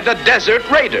by the Desert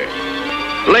Raider.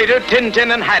 Later,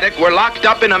 Tintin and Haddock were locked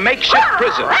up in a makeshift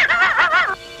prison.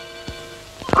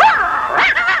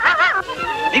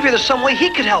 Maybe there's some way he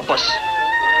could help us.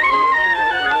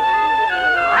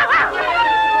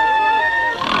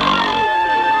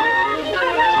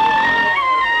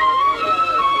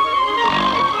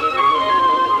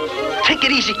 Take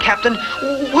it easy, Captain.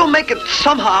 We'll make it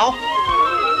somehow.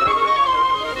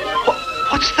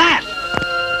 What's that?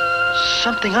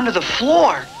 Something under the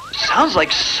floor. Sounds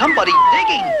like somebody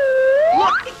digging.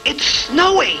 Look, it's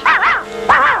snowy.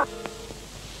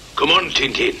 Come on,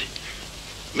 Tintin.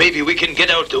 Maybe we can get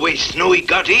out the way Snowy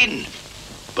got in.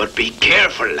 But be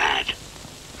careful, lad.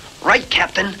 Right,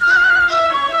 Captain. We've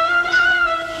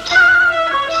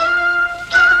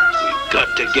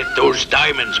got to get those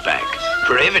diamonds back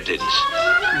for evidence.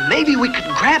 Maybe we could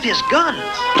grab his gun.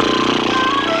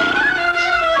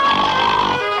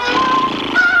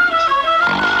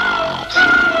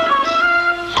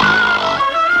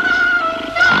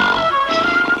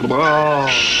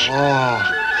 Shh.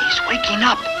 He's waking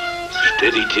up.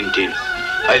 Steady, Tintin.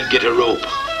 I'll get a rope.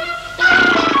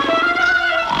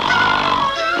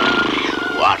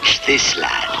 Watch this,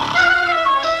 lad.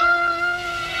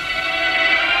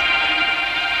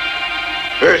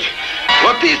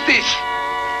 What is this?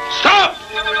 Stop!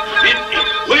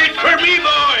 Wait for me,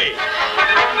 boy!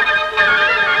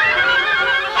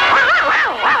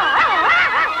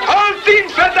 Halt,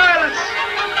 infidels!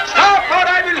 Stop or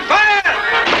I will fire!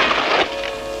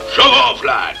 Shove off,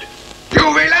 lad. You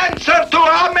will answer to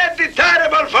Ahmed the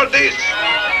Terrible for this!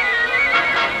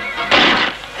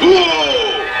 Whoa!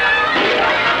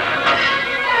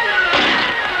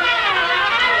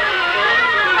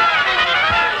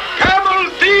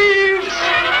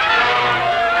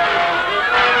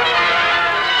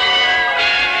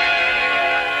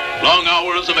 Long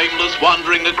hours of aimless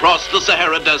wandering across the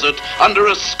Sahara Desert under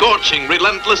a scorching,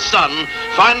 relentless sun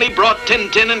finally brought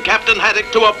Tintin and Captain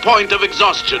Haddock to a point of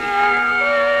exhaustion.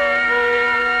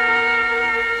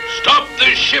 Stop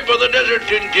this ship of the desert,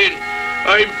 Tintin.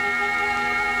 I'm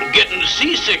getting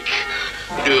seasick.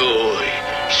 Oh,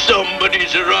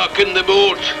 somebody's rocking the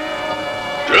boat.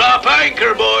 Drop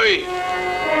anchor, boy.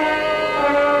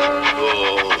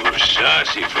 Oh,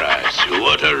 sassafras,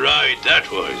 what a ride that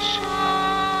was.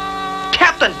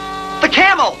 Captain, the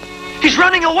camel! He's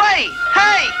running away!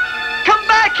 Hey! Come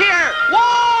back here!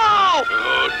 Whoa!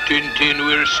 Oh, Tintin,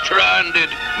 we're stranded,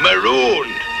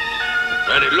 marooned.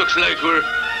 And it looks like we're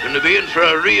going to be in for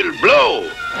a real blow.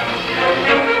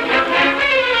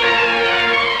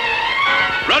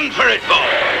 Run for it, boy.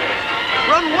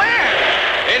 Run where?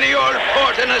 Any old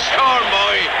port in a storm,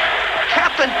 boy.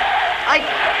 Captain, I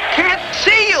can't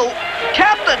see you!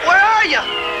 Captain, where are you?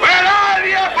 Where are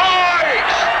you,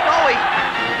 boys? Chloe,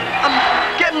 I'm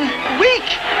getting weak.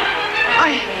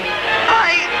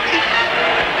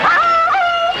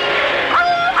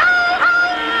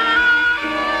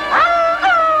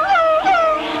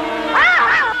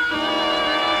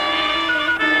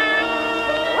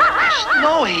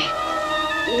 Snowy,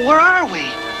 where are we?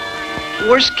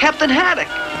 Where's Captain Haddock?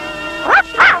 What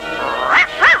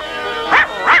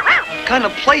kind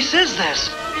of place is this?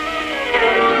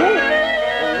 Ooh,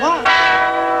 what?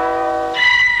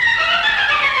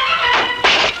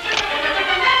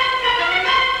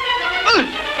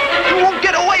 You won't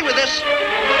get away with this.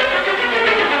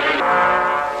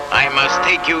 I must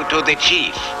take you to the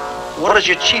chief. What does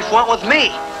your chief want with me?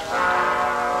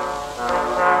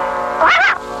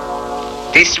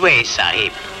 This way,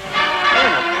 Sahib. You're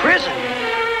in a prison.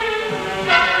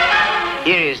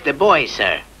 Here is the boy,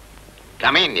 sir.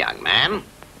 Come in, young man.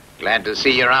 Glad to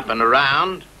see you're up and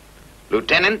around.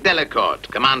 Lieutenant Delacourt,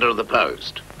 commander of the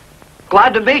post.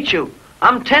 Glad to meet you.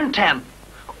 I'm Tintin.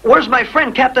 Where's my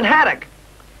friend, Captain Haddock?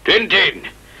 Tintin,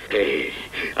 hey,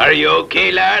 are you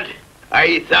okay, lad?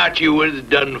 I thought you was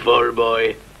done for,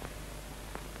 boy.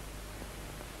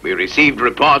 We received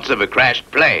reports of a crashed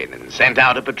plane and sent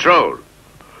out a patrol.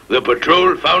 The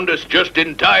patrol found us just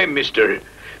in time, mister.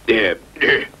 Me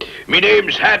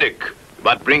name's Haddock.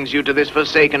 What brings you to this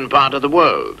forsaken part of the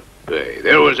world?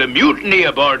 There was a mutiny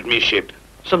aboard me ship.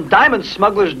 Some diamond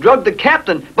smugglers drugged the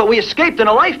captain, but we escaped in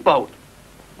a lifeboat.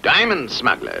 Diamond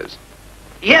smugglers?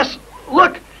 Yes,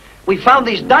 look. We found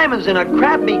these diamonds in a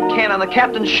crab meat can on the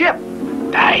captain's ship.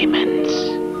 Diamonds.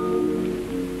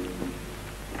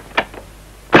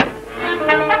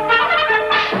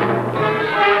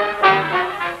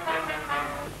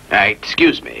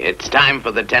 Excuse me, it's time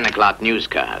for the 10 o'clock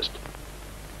newscast.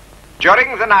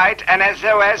 During the night, an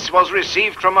SOS was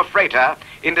received from a freighter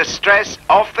in distress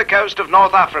off the coast of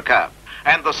North Africa,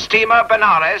 and the steamer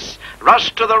Benares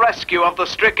rushed to the rescue of the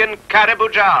stricken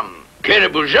Karaboudjan.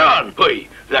 Karaboudjan? Why,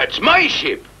 that's my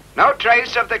ship. No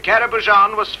trace of the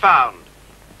Karaboudjan was found.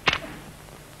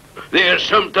 There's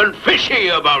something fishy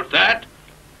about that.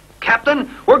 Captain,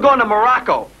 we're going to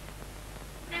Morocco.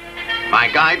 My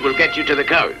guide will get you to the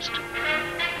coast.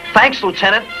 Thanks,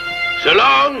 Lieutenant. So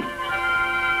long.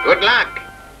 Good luck.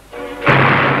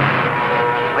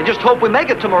 I just hope we make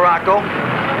it to Morocco.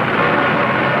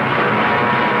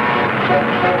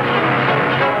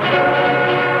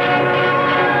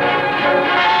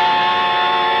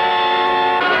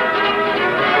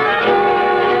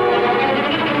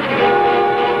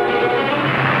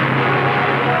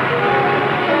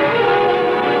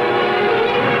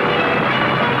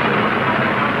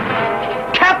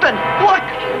 Captain, look!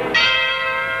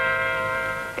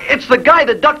 It's the guy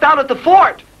that ducked out at the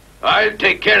fort. I'll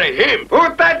take care of him.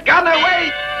 Put that gun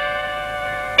away!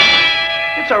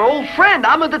 It's our old friend,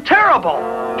 Ahmed the Terrible.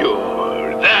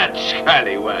 Oh, that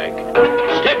scallywag.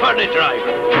 Step on it,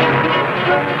 driver.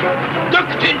 Duck,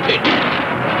 Tintin.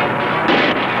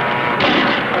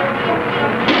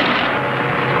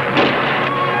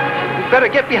 We better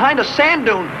get behind a sand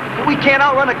dune. We can't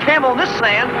outrun a camel in this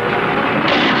sand.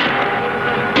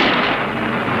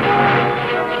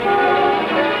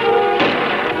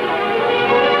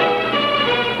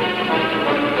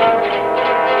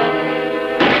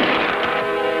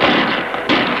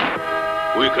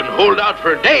 We can hold out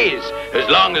for days as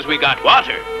long as we got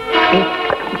water.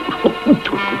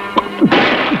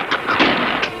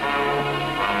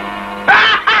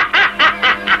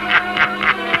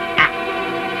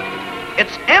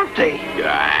 It's empty.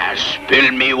 Ah,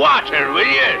 spill me water, will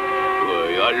you?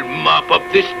 Why, I'll mop up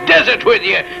this desert with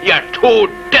you, you two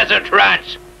desert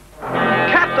rats.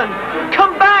 Captain,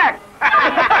 come back!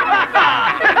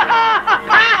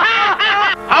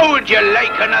 How How would you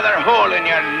like another hole in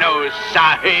your nose,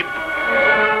 Sahib?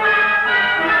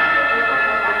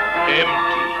 Empty.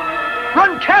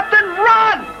 Run, Captain,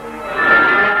 run!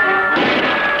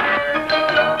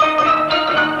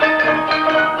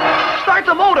 Start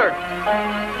the motor.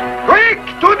 Quick,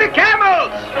 to the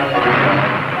camels!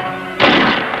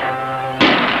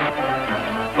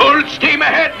 Full steam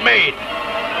ahead, mate.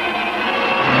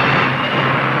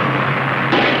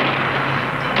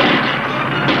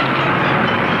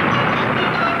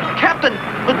 Captain,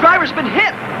 the driver's been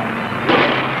hit.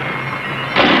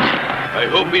 I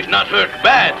hope he's not hurt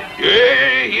bad.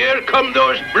 Yeah, here come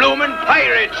those bloomin'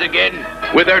 pirates again.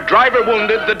 With their driver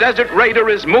wounded, the Desert Raider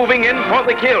is moving in for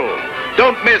the kill.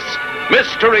 Don't miss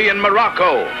Mystery in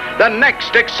Morocco, the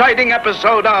next exciting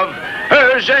episode of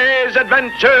HERGES'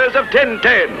 Adventures of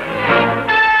Tintin.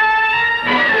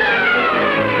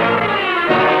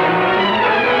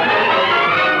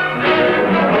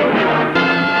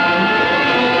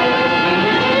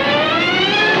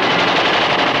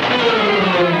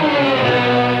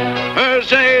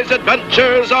 HERGES'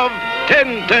 Adventures of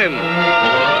Tintin.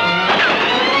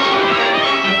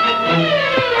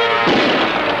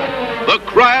 The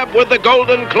Crab with the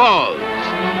Golden Claws.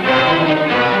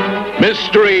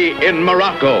 Mystery in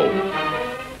Morocco.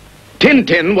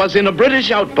 Tintin was in a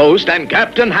British outpost and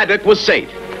Captain Haddock was safe.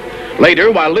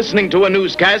 Later, while listening to a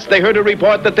newscast, they heard a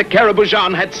report that the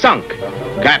Karaboudjan had sunk.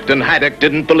 Captain Haddock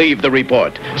didn't believe the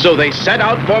report, so they set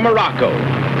out for Morocco.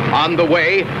 On the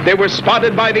way, they were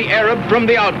spotted by the Arab from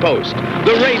the outpost.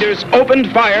 The raiders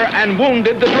opened fire and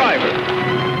wounded the driver.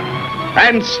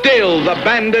 And still the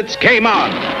bandits came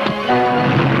on.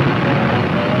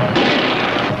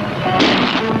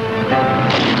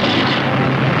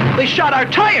 They shot our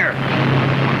tire.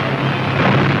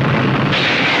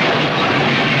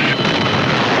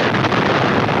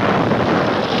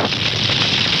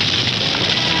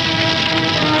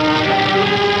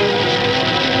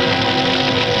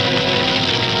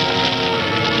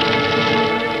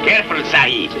 Careful,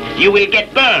 Sahib. You will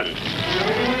get burned.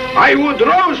 I would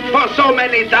roast for so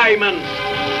many diamonds.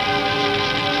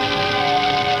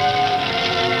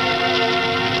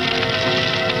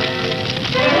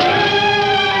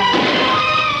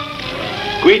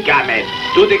 Quick, Ahmed.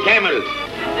 To the camels.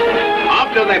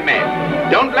 After them,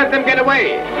 men. Don't let them get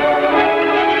away.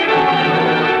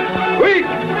 Quick!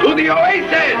 To the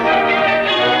oasis!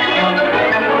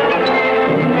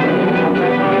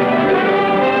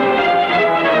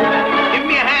 Give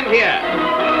me a hand here.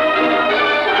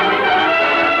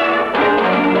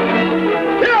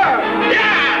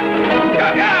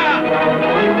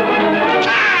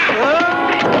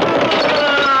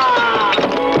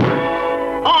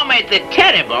 Ahmed the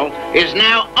Terrible is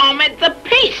now Ahmed the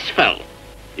Peaceful.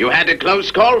 You had a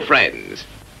close call, friends.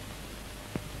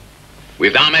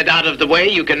 With Ahmed out of the way,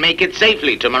 you can make it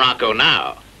safely to Morocco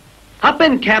now. Hop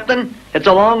in, Captain. It's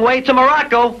a long way to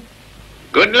Morocco.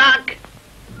 Good luck.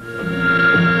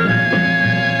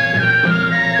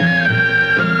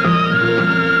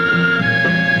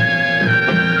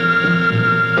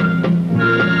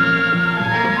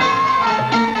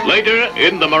 Later,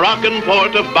 in the Moroccan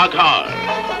port of Baghar.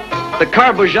 The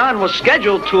Karaboudjan was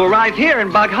scheduled to arrive here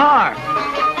in Baghar.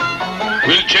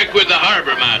 We'll check with the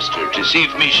harbor master to see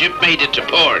if me ship made it to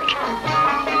port.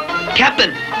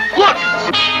 Captain, look!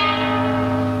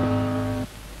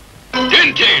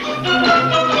 Tintin!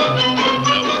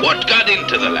 Now, what got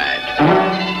into the lad?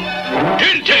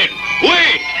 Tintin,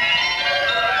 wait!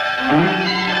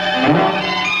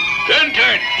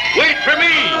 Tintin, wait for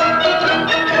me!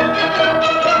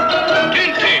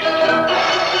 Tintin!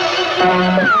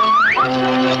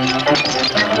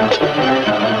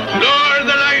 Lower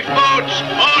the lifeboats!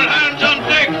 All hands on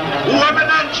deck! Women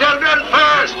and children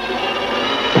first!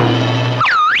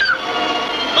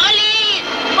 Police!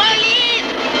 Police!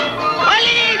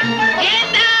 Police! Get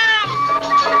down!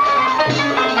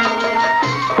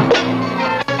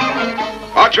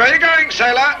 Watch where you're going,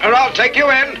 sailor, or I'll take you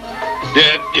in.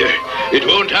 It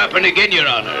won't happen again, Your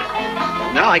Honor.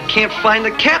 Now I can't find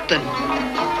the captain.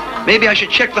 Maybe I should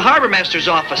check the harbor master's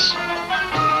office.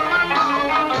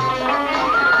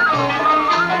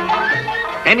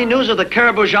 Any news of the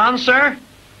Karaboudjan, sir?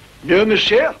 No,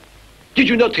 monsieur. Did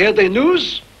you not hear the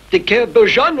news? The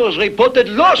Karaboudjan was reported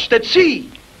lost at sea.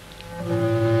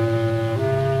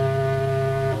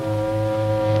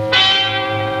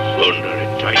 Thunder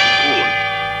and typhoon.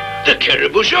 The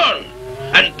Karaboudjan.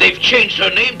 And they've changed her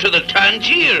name to the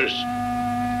Tangiers.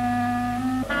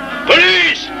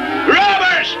 Police!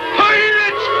 Robbers!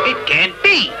 Pirates! It can't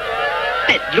be.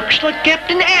 That looks like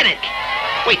Captain Haddock.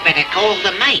 We'd better call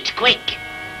the mate, quick.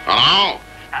 Oh?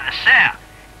 Sir,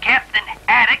 Captain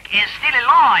Haddock is still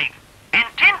alive. And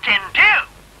Tintin, too.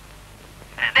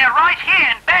 They're right here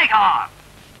in Bagar.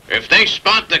 If they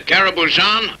spot the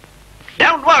Karaboudjan...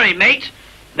 Don't worry, mate.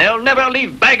 They'll never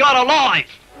leave Bagar alive.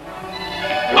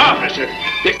 Officer,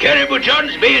 the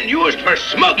Karaboudjan's being used for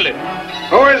smuggling.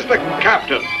 Who is the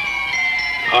captain?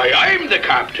 I'm the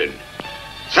captain.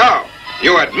 So,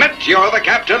 you admit you're the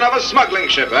captain of a smuggling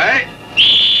ship, eh?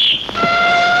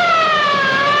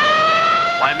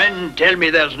 My men tell me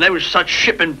there's no such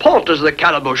ship in port as the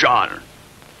Karaboudjan.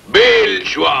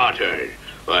 Bilgewater.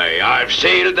 Why, I've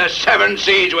sailed the 7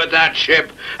 seas with that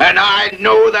ship, and I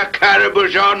know the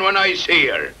Karaboudjan when I see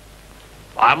her.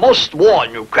 I must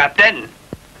warn you, Captain.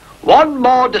 One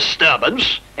more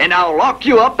disturbance, and I'll lock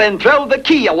you up and throw the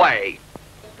key away.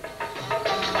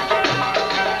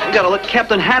 We gotta let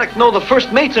Captain Haddock know the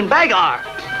first mate's in Bagar.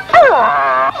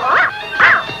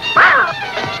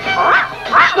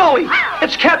 Snowy,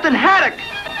 it's Captain Haddock!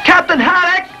 Captain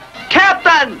Haddock!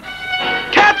 Captain!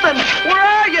 Captain, where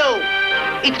are you?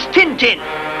 It's Tintin.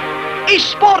 He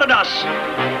spotted us.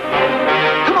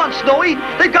 Come on, Snowy,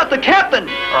 they've got the captain.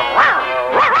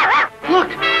 Look,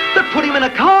 they're putting him in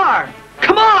a car.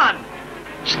 Come on!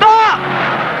 Stop!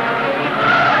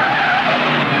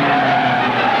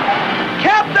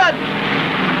 Captain!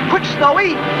 Quick,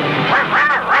 Snowy!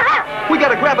 We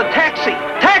gotta grab a taxi.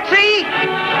 Taxi!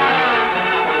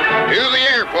 To the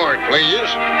airport, please.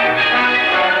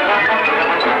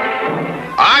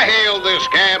 I hailed this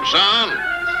cab, son.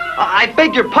 I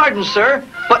beg your pardon, sir,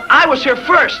 but I was here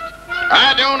first.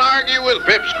 I don't argue with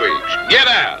pipsqueaks. Get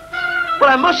out. But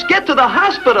I must get to the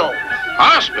hospital.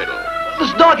 Hospital?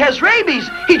 This dog has rabies.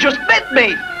 He just bit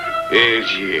me.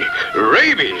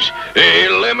 Rabies?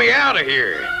 Let me out of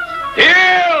here.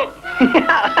 Help!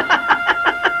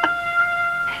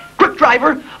 Quick,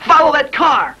 driver, follow that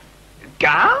car.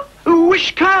 Car?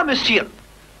 Which car, monsieur?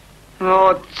 Oh,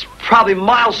 it's probably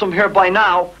miles from here by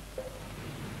now.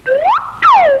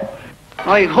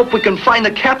 I hope we can find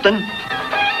the captain.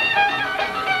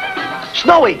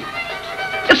 Snowy,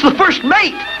 it's the first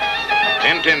mate.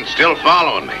 Tintin's still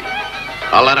following me.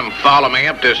 I'll let him follow me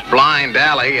up this blind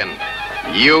alley, and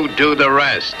you do the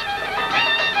rest.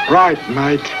 Right,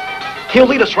 mate. He'll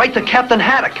lead us right to Captain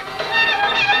Haddock.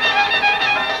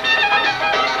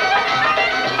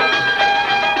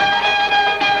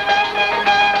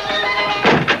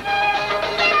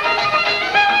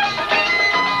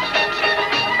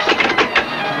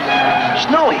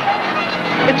 Snowy,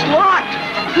 it's locked.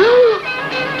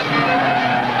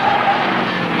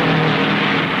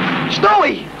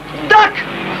 Snowy, duck!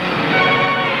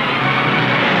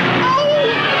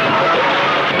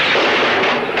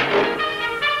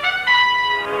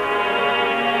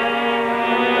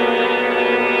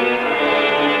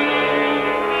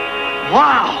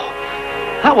 Wow,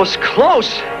 that was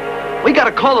close. We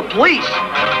gotta call the police.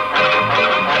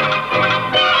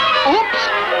 Oops.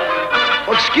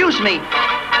 Oh, excuse me.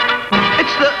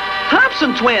 It's the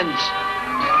Thompson twins.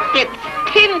 It's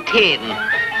Tintin.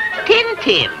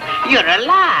 Tintin, you're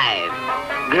alive.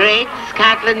 Great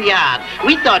Scotland Yard.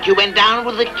 We thought you went down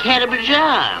with the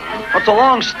Karaboudjan. It's a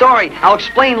long story. I'll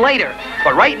explain later.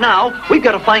 But right now, we've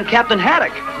got to find Captain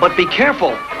Haddock. But be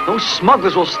careful. Those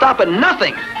smugglers will stop at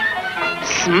nothing.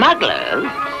 Smugglers?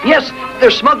 Yes,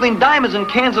 they're smuggling diamonds and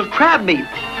cans of crab meat.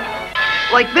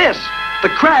 Like this, the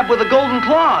crab with the golden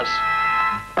claws.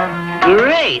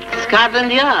 Great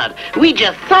Scotland Yard. We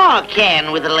just saw a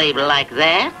can with a label like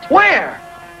that. Where?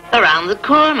 Around the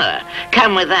corner.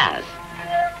 Come with us.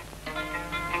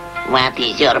 What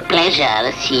is your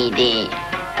pleasure, CD?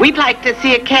 We'd like to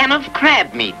see a can of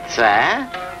crab meat, sir.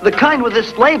 The kind with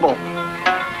this label.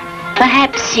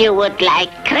 Perhaps you would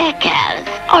like crackers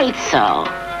also.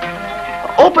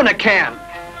 Open a can.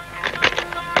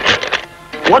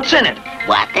 What's in it?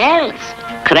 What else?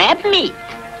 Crab meat.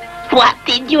 What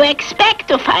did you expect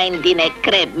to find in a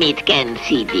crab meat can,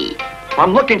 CD?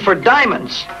 I'm looking for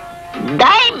diamonds.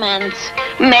 Diamonds?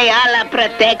 May Allah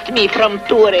protect me from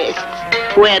tourists.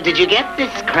 Where did you get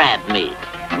this crab meat?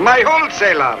 My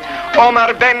wholesaler,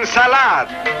 Omar Ben Salad.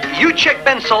 You check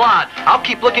Ben Salad. I'll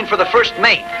keep looking for the first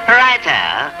mate.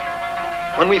 Righto.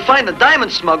 When we find the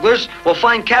diamond smugglers, we'll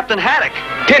find Captain Haddock.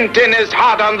 Tintin is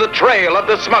hot on the trail of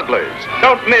the smugglers.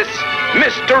 Don't miss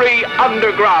Mystery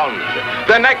Underground,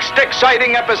 the next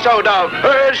exciting episode of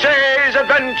HERGES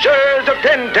Adventures of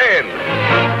Tintin.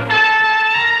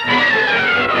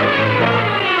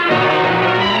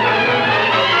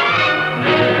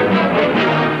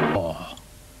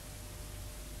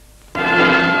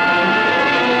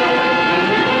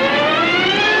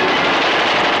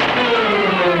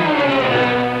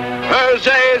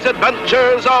 HERGES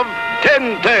Adventures of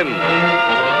Tintin.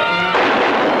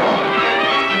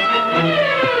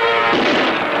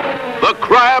 the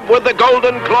crab with the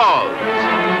golden claws.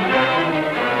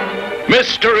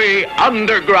 Mystery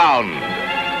Underground.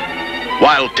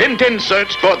 While Tintin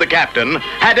searched for the captain,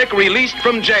 Haddock, released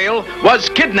from jail, was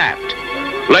kidnapped.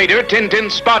 Later,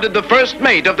 Tintin spotted the first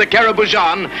mate of the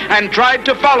Karaboudjan and tried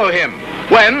to follow him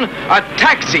when a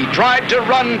taxi tried to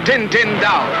run Tintin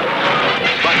down.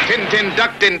 But Tintin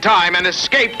ducked in time and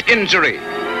escaped injury.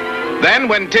 Then,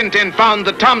 when Tintin found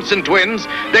the Thompson twins,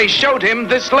 they showed him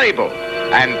this label,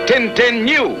 and Tintin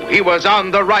knew he was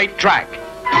on the right track.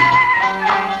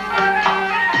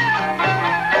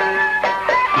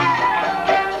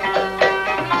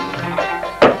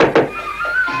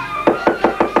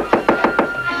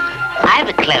 I have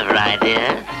a clever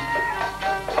idea.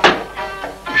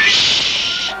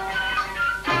 Shh!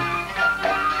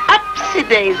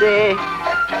 Upsy-daisy.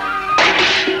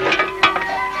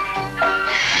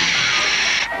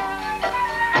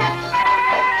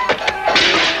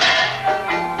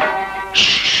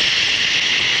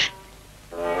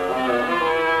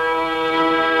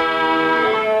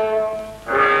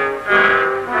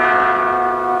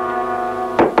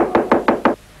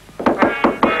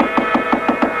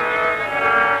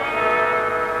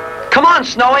 Come on,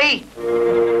 Snowy!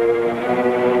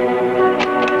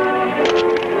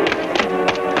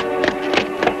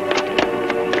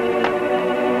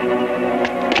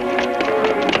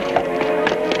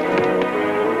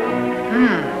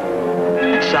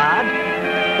 It's odd.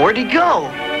 Where'd he go?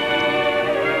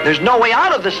 There's no way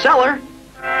out of the cellar.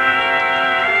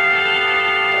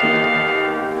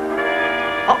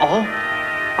 Uh-oh.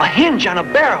 A hinge on a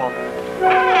barrel.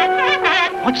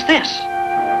 What's this?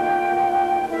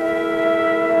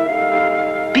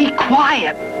 Be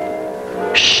quiet.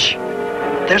 Shh.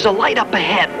 There's a light up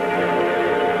ahead.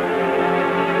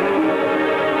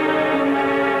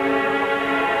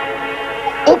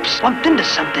 Oops, bumped into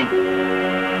something.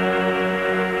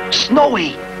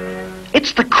 Snowy.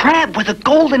 It's the crab with the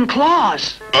golden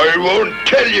claws. I won't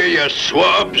tell you, you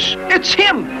swabs. It's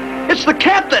him. It's the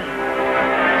captain.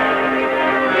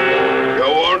 You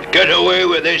won't get away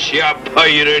with this, you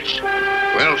pirates.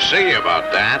 We'll see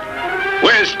about that.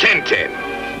 Where's Tintin?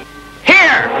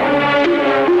 Here!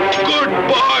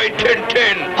 Goodbye,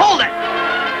 Tintin! Hold it!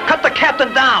 Cut the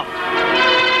captain down!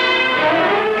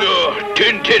 Oh,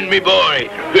 Tintin, me boy.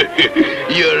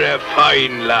 You're a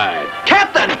fine lad.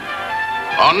 Captain!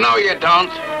 Oh, no, you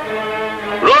don't.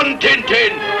 Run,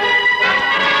 Tintin!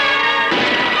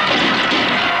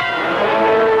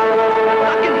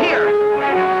 Look in here.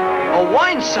 A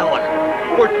wine cellar.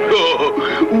 Oh,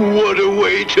 what a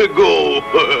way to go.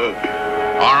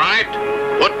 All right,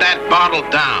 put that bottle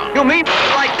down. You mean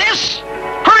like this?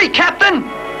 Hurry, Captain!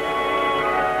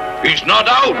 He's not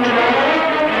out.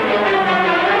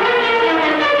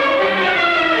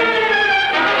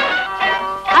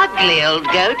 Ugly old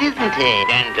goat, isn't he,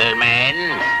 gentlemen?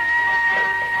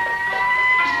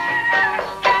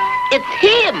 It's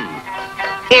him.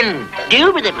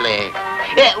 Indubitably.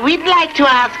 We'd like to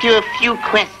ask you a few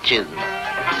questions.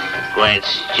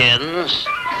 Questions?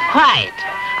 Quite.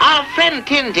 Our friend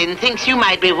Tintin thinks you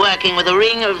might be working with a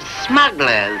ring of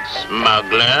smugglers.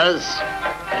 Smugglers?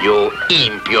 You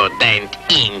impudent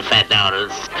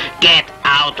infidels. Get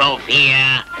out of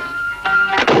here.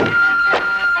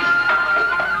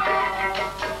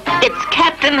 It's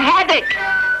Captain Haddock.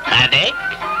 Haddock?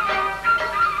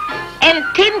 And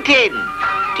Tintin.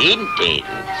 Tintin?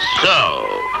 So,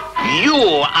 you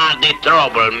are the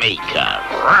troublemaker.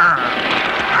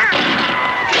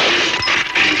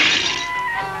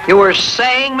 You were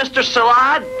saying, Mr.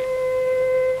 Salad?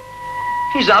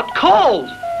 He's out cold.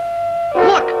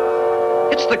 Look,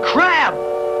 it's the crab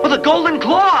with the golden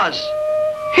claws.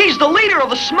 He's the leader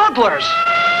of the smugglers.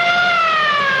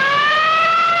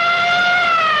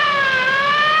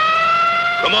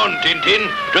 Come on, Tintin,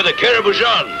 to the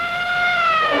Karaboudjan.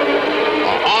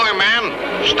 Ahoy, men.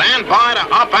 Stand by to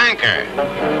up anchor.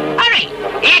 Hurry!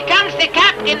 Here comes the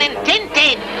captain and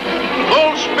Tintin.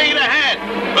 Full speed ahead.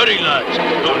 Hurry, lads.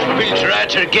 Those bilge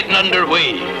rats are getting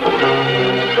underway.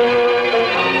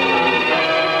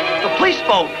 The police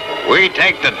boat. We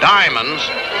take the diamonds,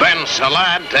 then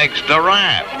Salad takes the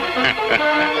rat.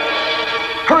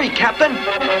 Hurry, Captain.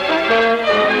 Don't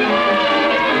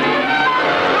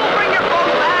bring your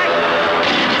boat back.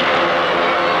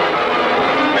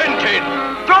 Tintin!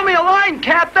 Throw me a line,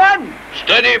 Captain.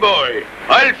 Steady, boy.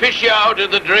 I'll fish you out of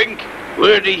the drink.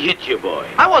 Where'd he hit you, boy?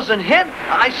 I wasn't hit.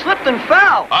 I slipped and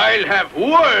fell. I'll have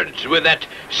words with that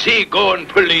sea-going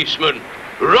policeman.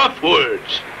 Rough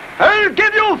words. I'll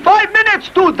give you 5 minutes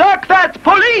to dock that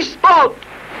police boat.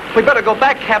 We better go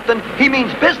back, Captain. He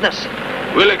means business.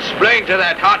 We'll explain to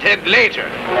that hothead later.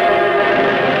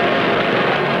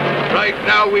 Right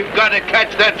now, we've got to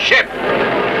catch that ship.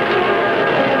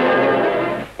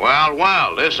 Well,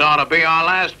 well, this ought to be our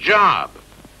last job.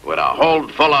 With a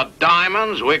hold full of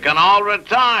diamonds, we can all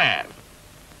retire.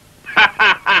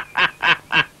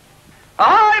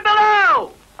 Ahoy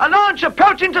below! A launch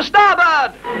approaching to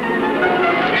starboard!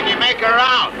 Can you make her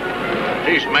out?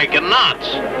 She's making knots.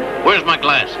 Where's my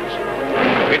glasses?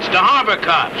 It's the harbor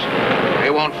cops. They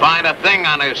won't find a thing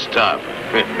on this stuff.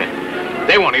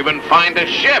 They won't even find a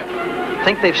ship.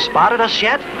 Think they've spotted us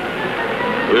yet?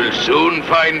 We'll soon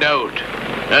find out.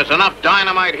 There's enough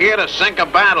dynamite here to sink a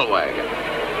battle wagon.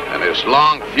 And this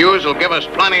long fuse will give us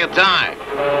plenty of time.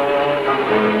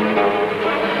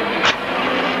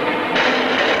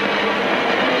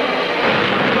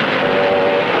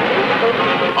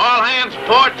 All hands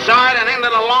port side and into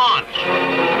the launch.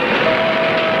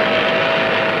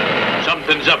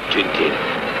 Something's up, Tintin.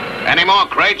 Any more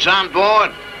crates on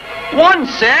board? One,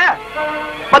 sir.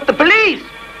 But the police.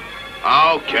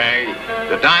 Okay.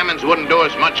 The diamonds wouldn't do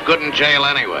us much good in jail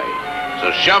anyway.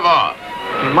 So shove off.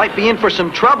 We might be in for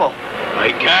some trouble.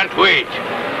 I can't wait.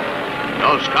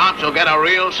 Those cops will get a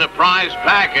real surprise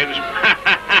package.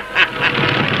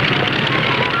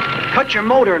 Cut your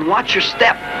motor and watch your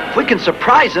step. If we can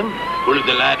surprise them. Pull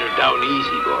the ladder down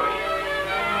easy, boy.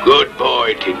 Good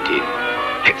boy, Tintin.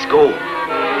 Let's go.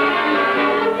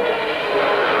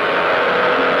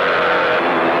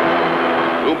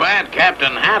 Too bad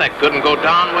Captain Haddock couldn't go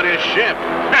down with his ship.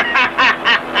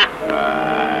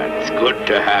 It's good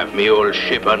to have me old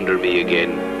ship under me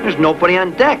again. There's nobody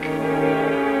on deck.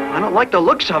 I don't like the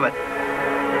looks of it.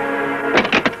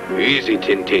 Easy,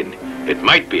 Tintin. It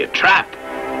might be a trap.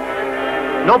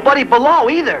 Nobody below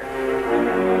either.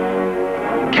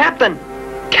 Captain!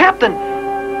 Captain!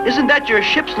 Isn't that your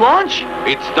ship's launch?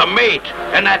 It's the mate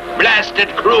and that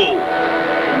blasted crew.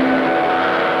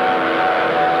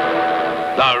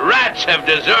 The rats have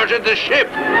deserted the ship.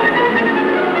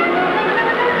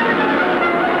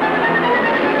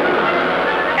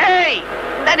 Hey!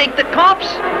 That ain't the cops.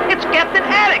 It's Captain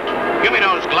Haddock. Give me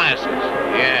those glasses.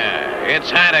 Yeah, it's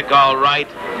Haddock all right.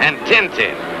 And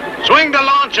Tintin. Swing the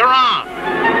launch around.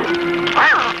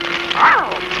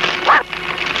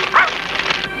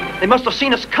 They must have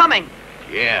seen us coming.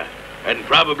 Yeah, and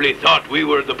probably thought we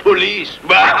were the police.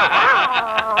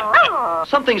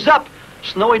 Something's up.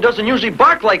 Snowy doesn't usually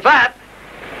bark like that.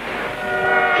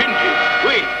 Tintin,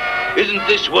 wait. Isn't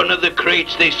this one of the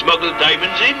crates they smuggled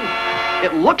diamonds in?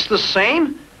 It looks the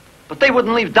same, but they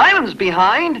wouldn't leave diamonds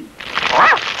behind.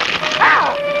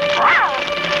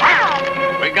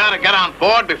 We gotta get on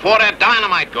board before that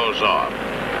dynamite goes off.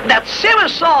 That's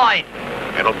suicide!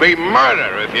 It'll be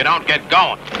murder if you don't get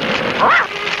going.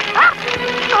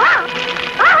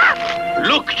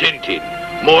 Look, Tintin,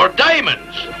 more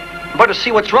diamonds. Better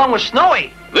see what's wrong with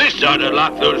Snowy. This ought to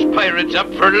lock those pirates up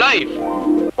for life.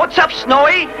 What's up,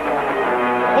 Snowy?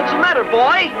 What's the matter,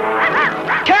 boy?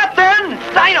 Captain!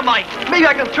 Dynamite! Maybe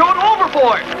I can throw it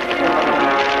overboard.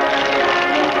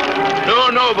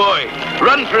 No, boy.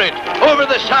 Run for it. Over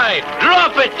the side.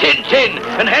 Drop it, Tintin,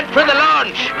 and head for the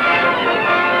launch.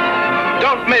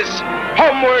 Don't miss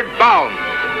Homeward Bound.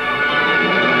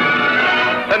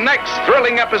 The next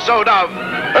thrilling episode of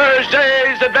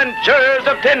HERGES' Adventures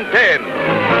of Tintin.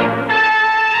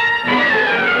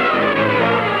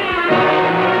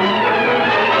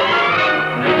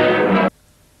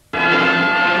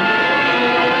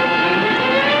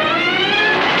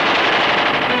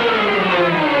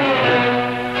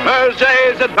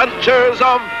 HERGES' Adventures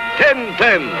of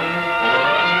Tintin.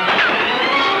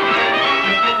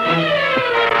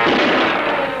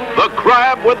 The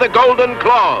Crab with the Golden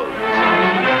Claws.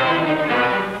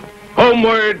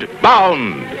 Homeward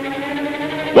Bound.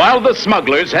 While the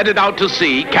smugglers headed out to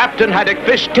sea, Captain Haddock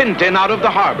fished Tintin out of the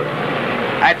harbor.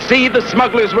 At sea, the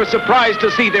smugglers were surprised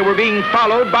to see they were being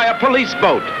followed by a police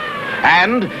boat.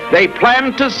 And they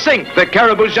planned to sink the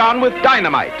Karaboudjan with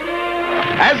dynamite.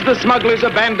 As the smugglers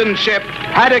abandoned ship,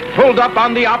 Haddock pulled up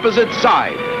on the opposite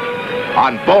side.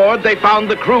 On board, they found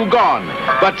the crew gone,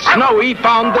 but Snowy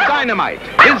found the dynamite.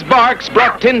 His barks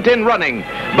brought Tintin running,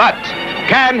 but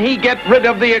can he get rid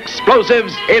of the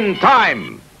explosives in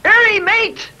time? Hurry,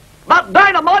 mate! That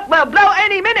dynamite will blow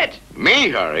any minute! Me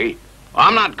hurry?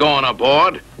 I'm not going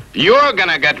aboard. You're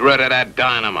gonna get rid of that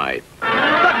dynamite.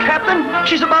 Look, Captain,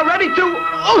 she's about ready to...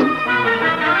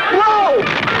 Whoa!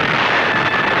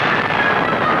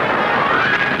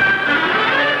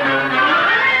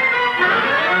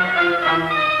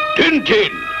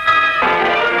 Tintin!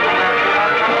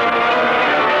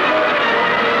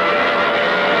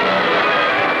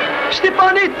 Step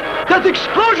on it! That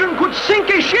explosion could sink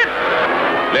a ship!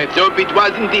 Let's hope it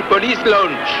wasn't the police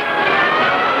launch.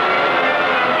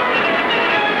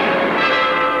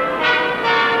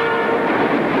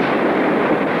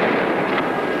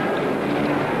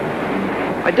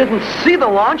 I didn't see the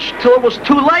launch till it was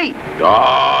too late.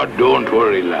 Oh, don't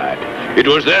worry, lad. It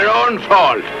was their own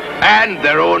fault, and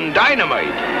their own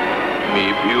dynamite.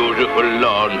 Me beautiful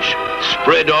launch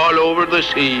spread all over the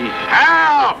sea.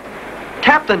 Help!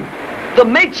 Captain, the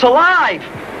mate's alive.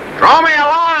 Throw me a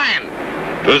line!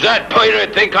 Does that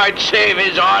pirate think I'd save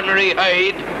his ornery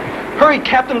hide? Hurry,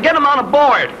 Captain, get him on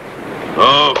board.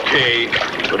 Okay,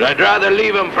 but I'd rather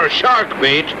leave him for shark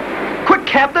bait. Quick,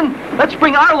 Captain, let's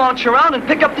bring our launch around and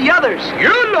pick up the others.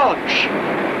 Your launch?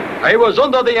 I was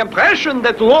under the impression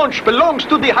that launch belongs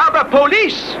to the harbor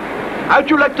police. How'd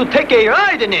you like to take a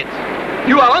ride in it?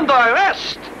 You are under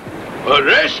arrest.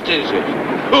 Arrest, is it?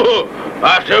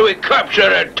 After we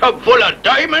capture a tub full of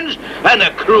diamonds and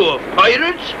a crew of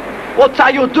pirates? What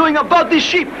are you doing aboard this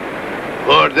ship?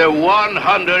 For the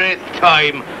 100th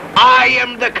time, I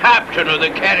am the captain of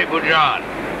the Karaboudjan.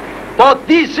 But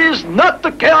this is not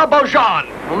the Karaboudjan.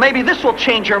 Well, maybe this will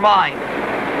change your mind.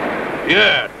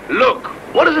 Yeah, look.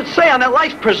 What does it say on that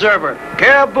life preserver?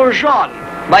 Karaboudjan.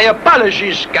 My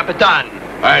apologies, Capitan.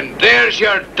 And there's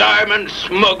your diamond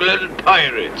smuggling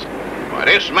pirates. Why,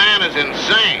 this man is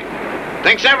insane.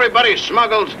 Thinks everybody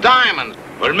smuggles diamonds.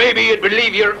 Well, maybe you'd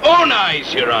believe your own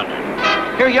eyes, Your Honor.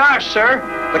 Here you are, sir.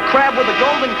 The crab with the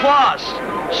golden claws.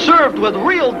 Served with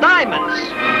real diamonds.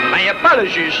 My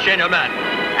apologies, gentlemen.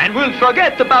 And we'll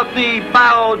forget about the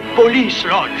borrowed police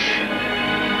launch.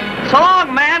 So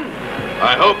long, man.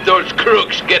 I hope those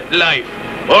crooks get life.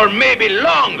 Or maybe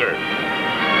longer.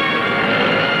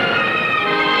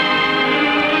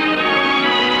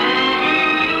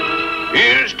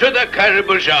 Here's to the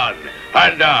Karaboudjan,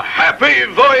 and a happy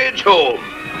voyage home.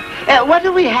 What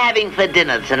are we having for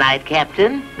dinner tonight,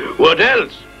 Captain? What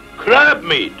else? Crab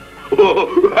meat.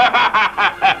 You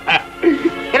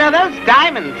know, those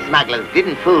diamond smugglers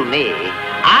didn't fool me.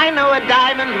 I know a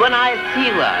diamond when I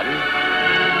see one.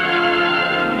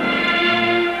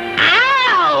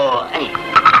 Ow!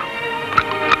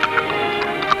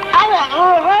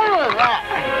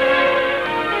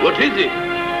 What is it?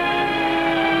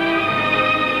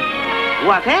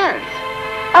 What else?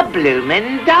 A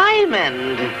bloomin'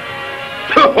 diamond.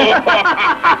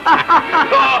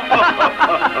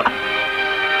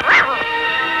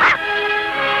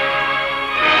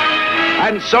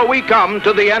 And so we come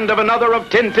to the end of another of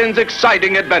Tintin's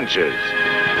exciting adventures.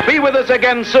 Be with us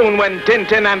again soon when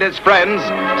Tintin and his friends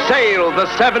sail the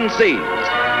 7 seas,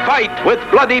 fight with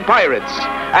bloody pirates,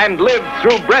 and live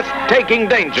through breathtaking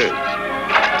dangers.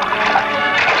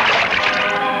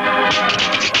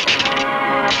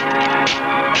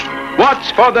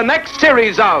 Watch for the next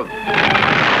series of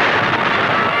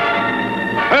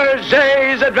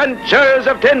HERGES Adventures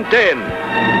of Tintin.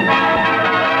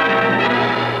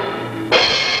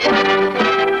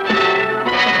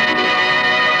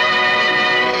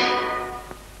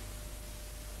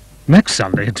 Next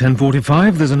Sunday at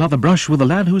 10:45, there's another brush with a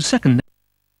lad whose second name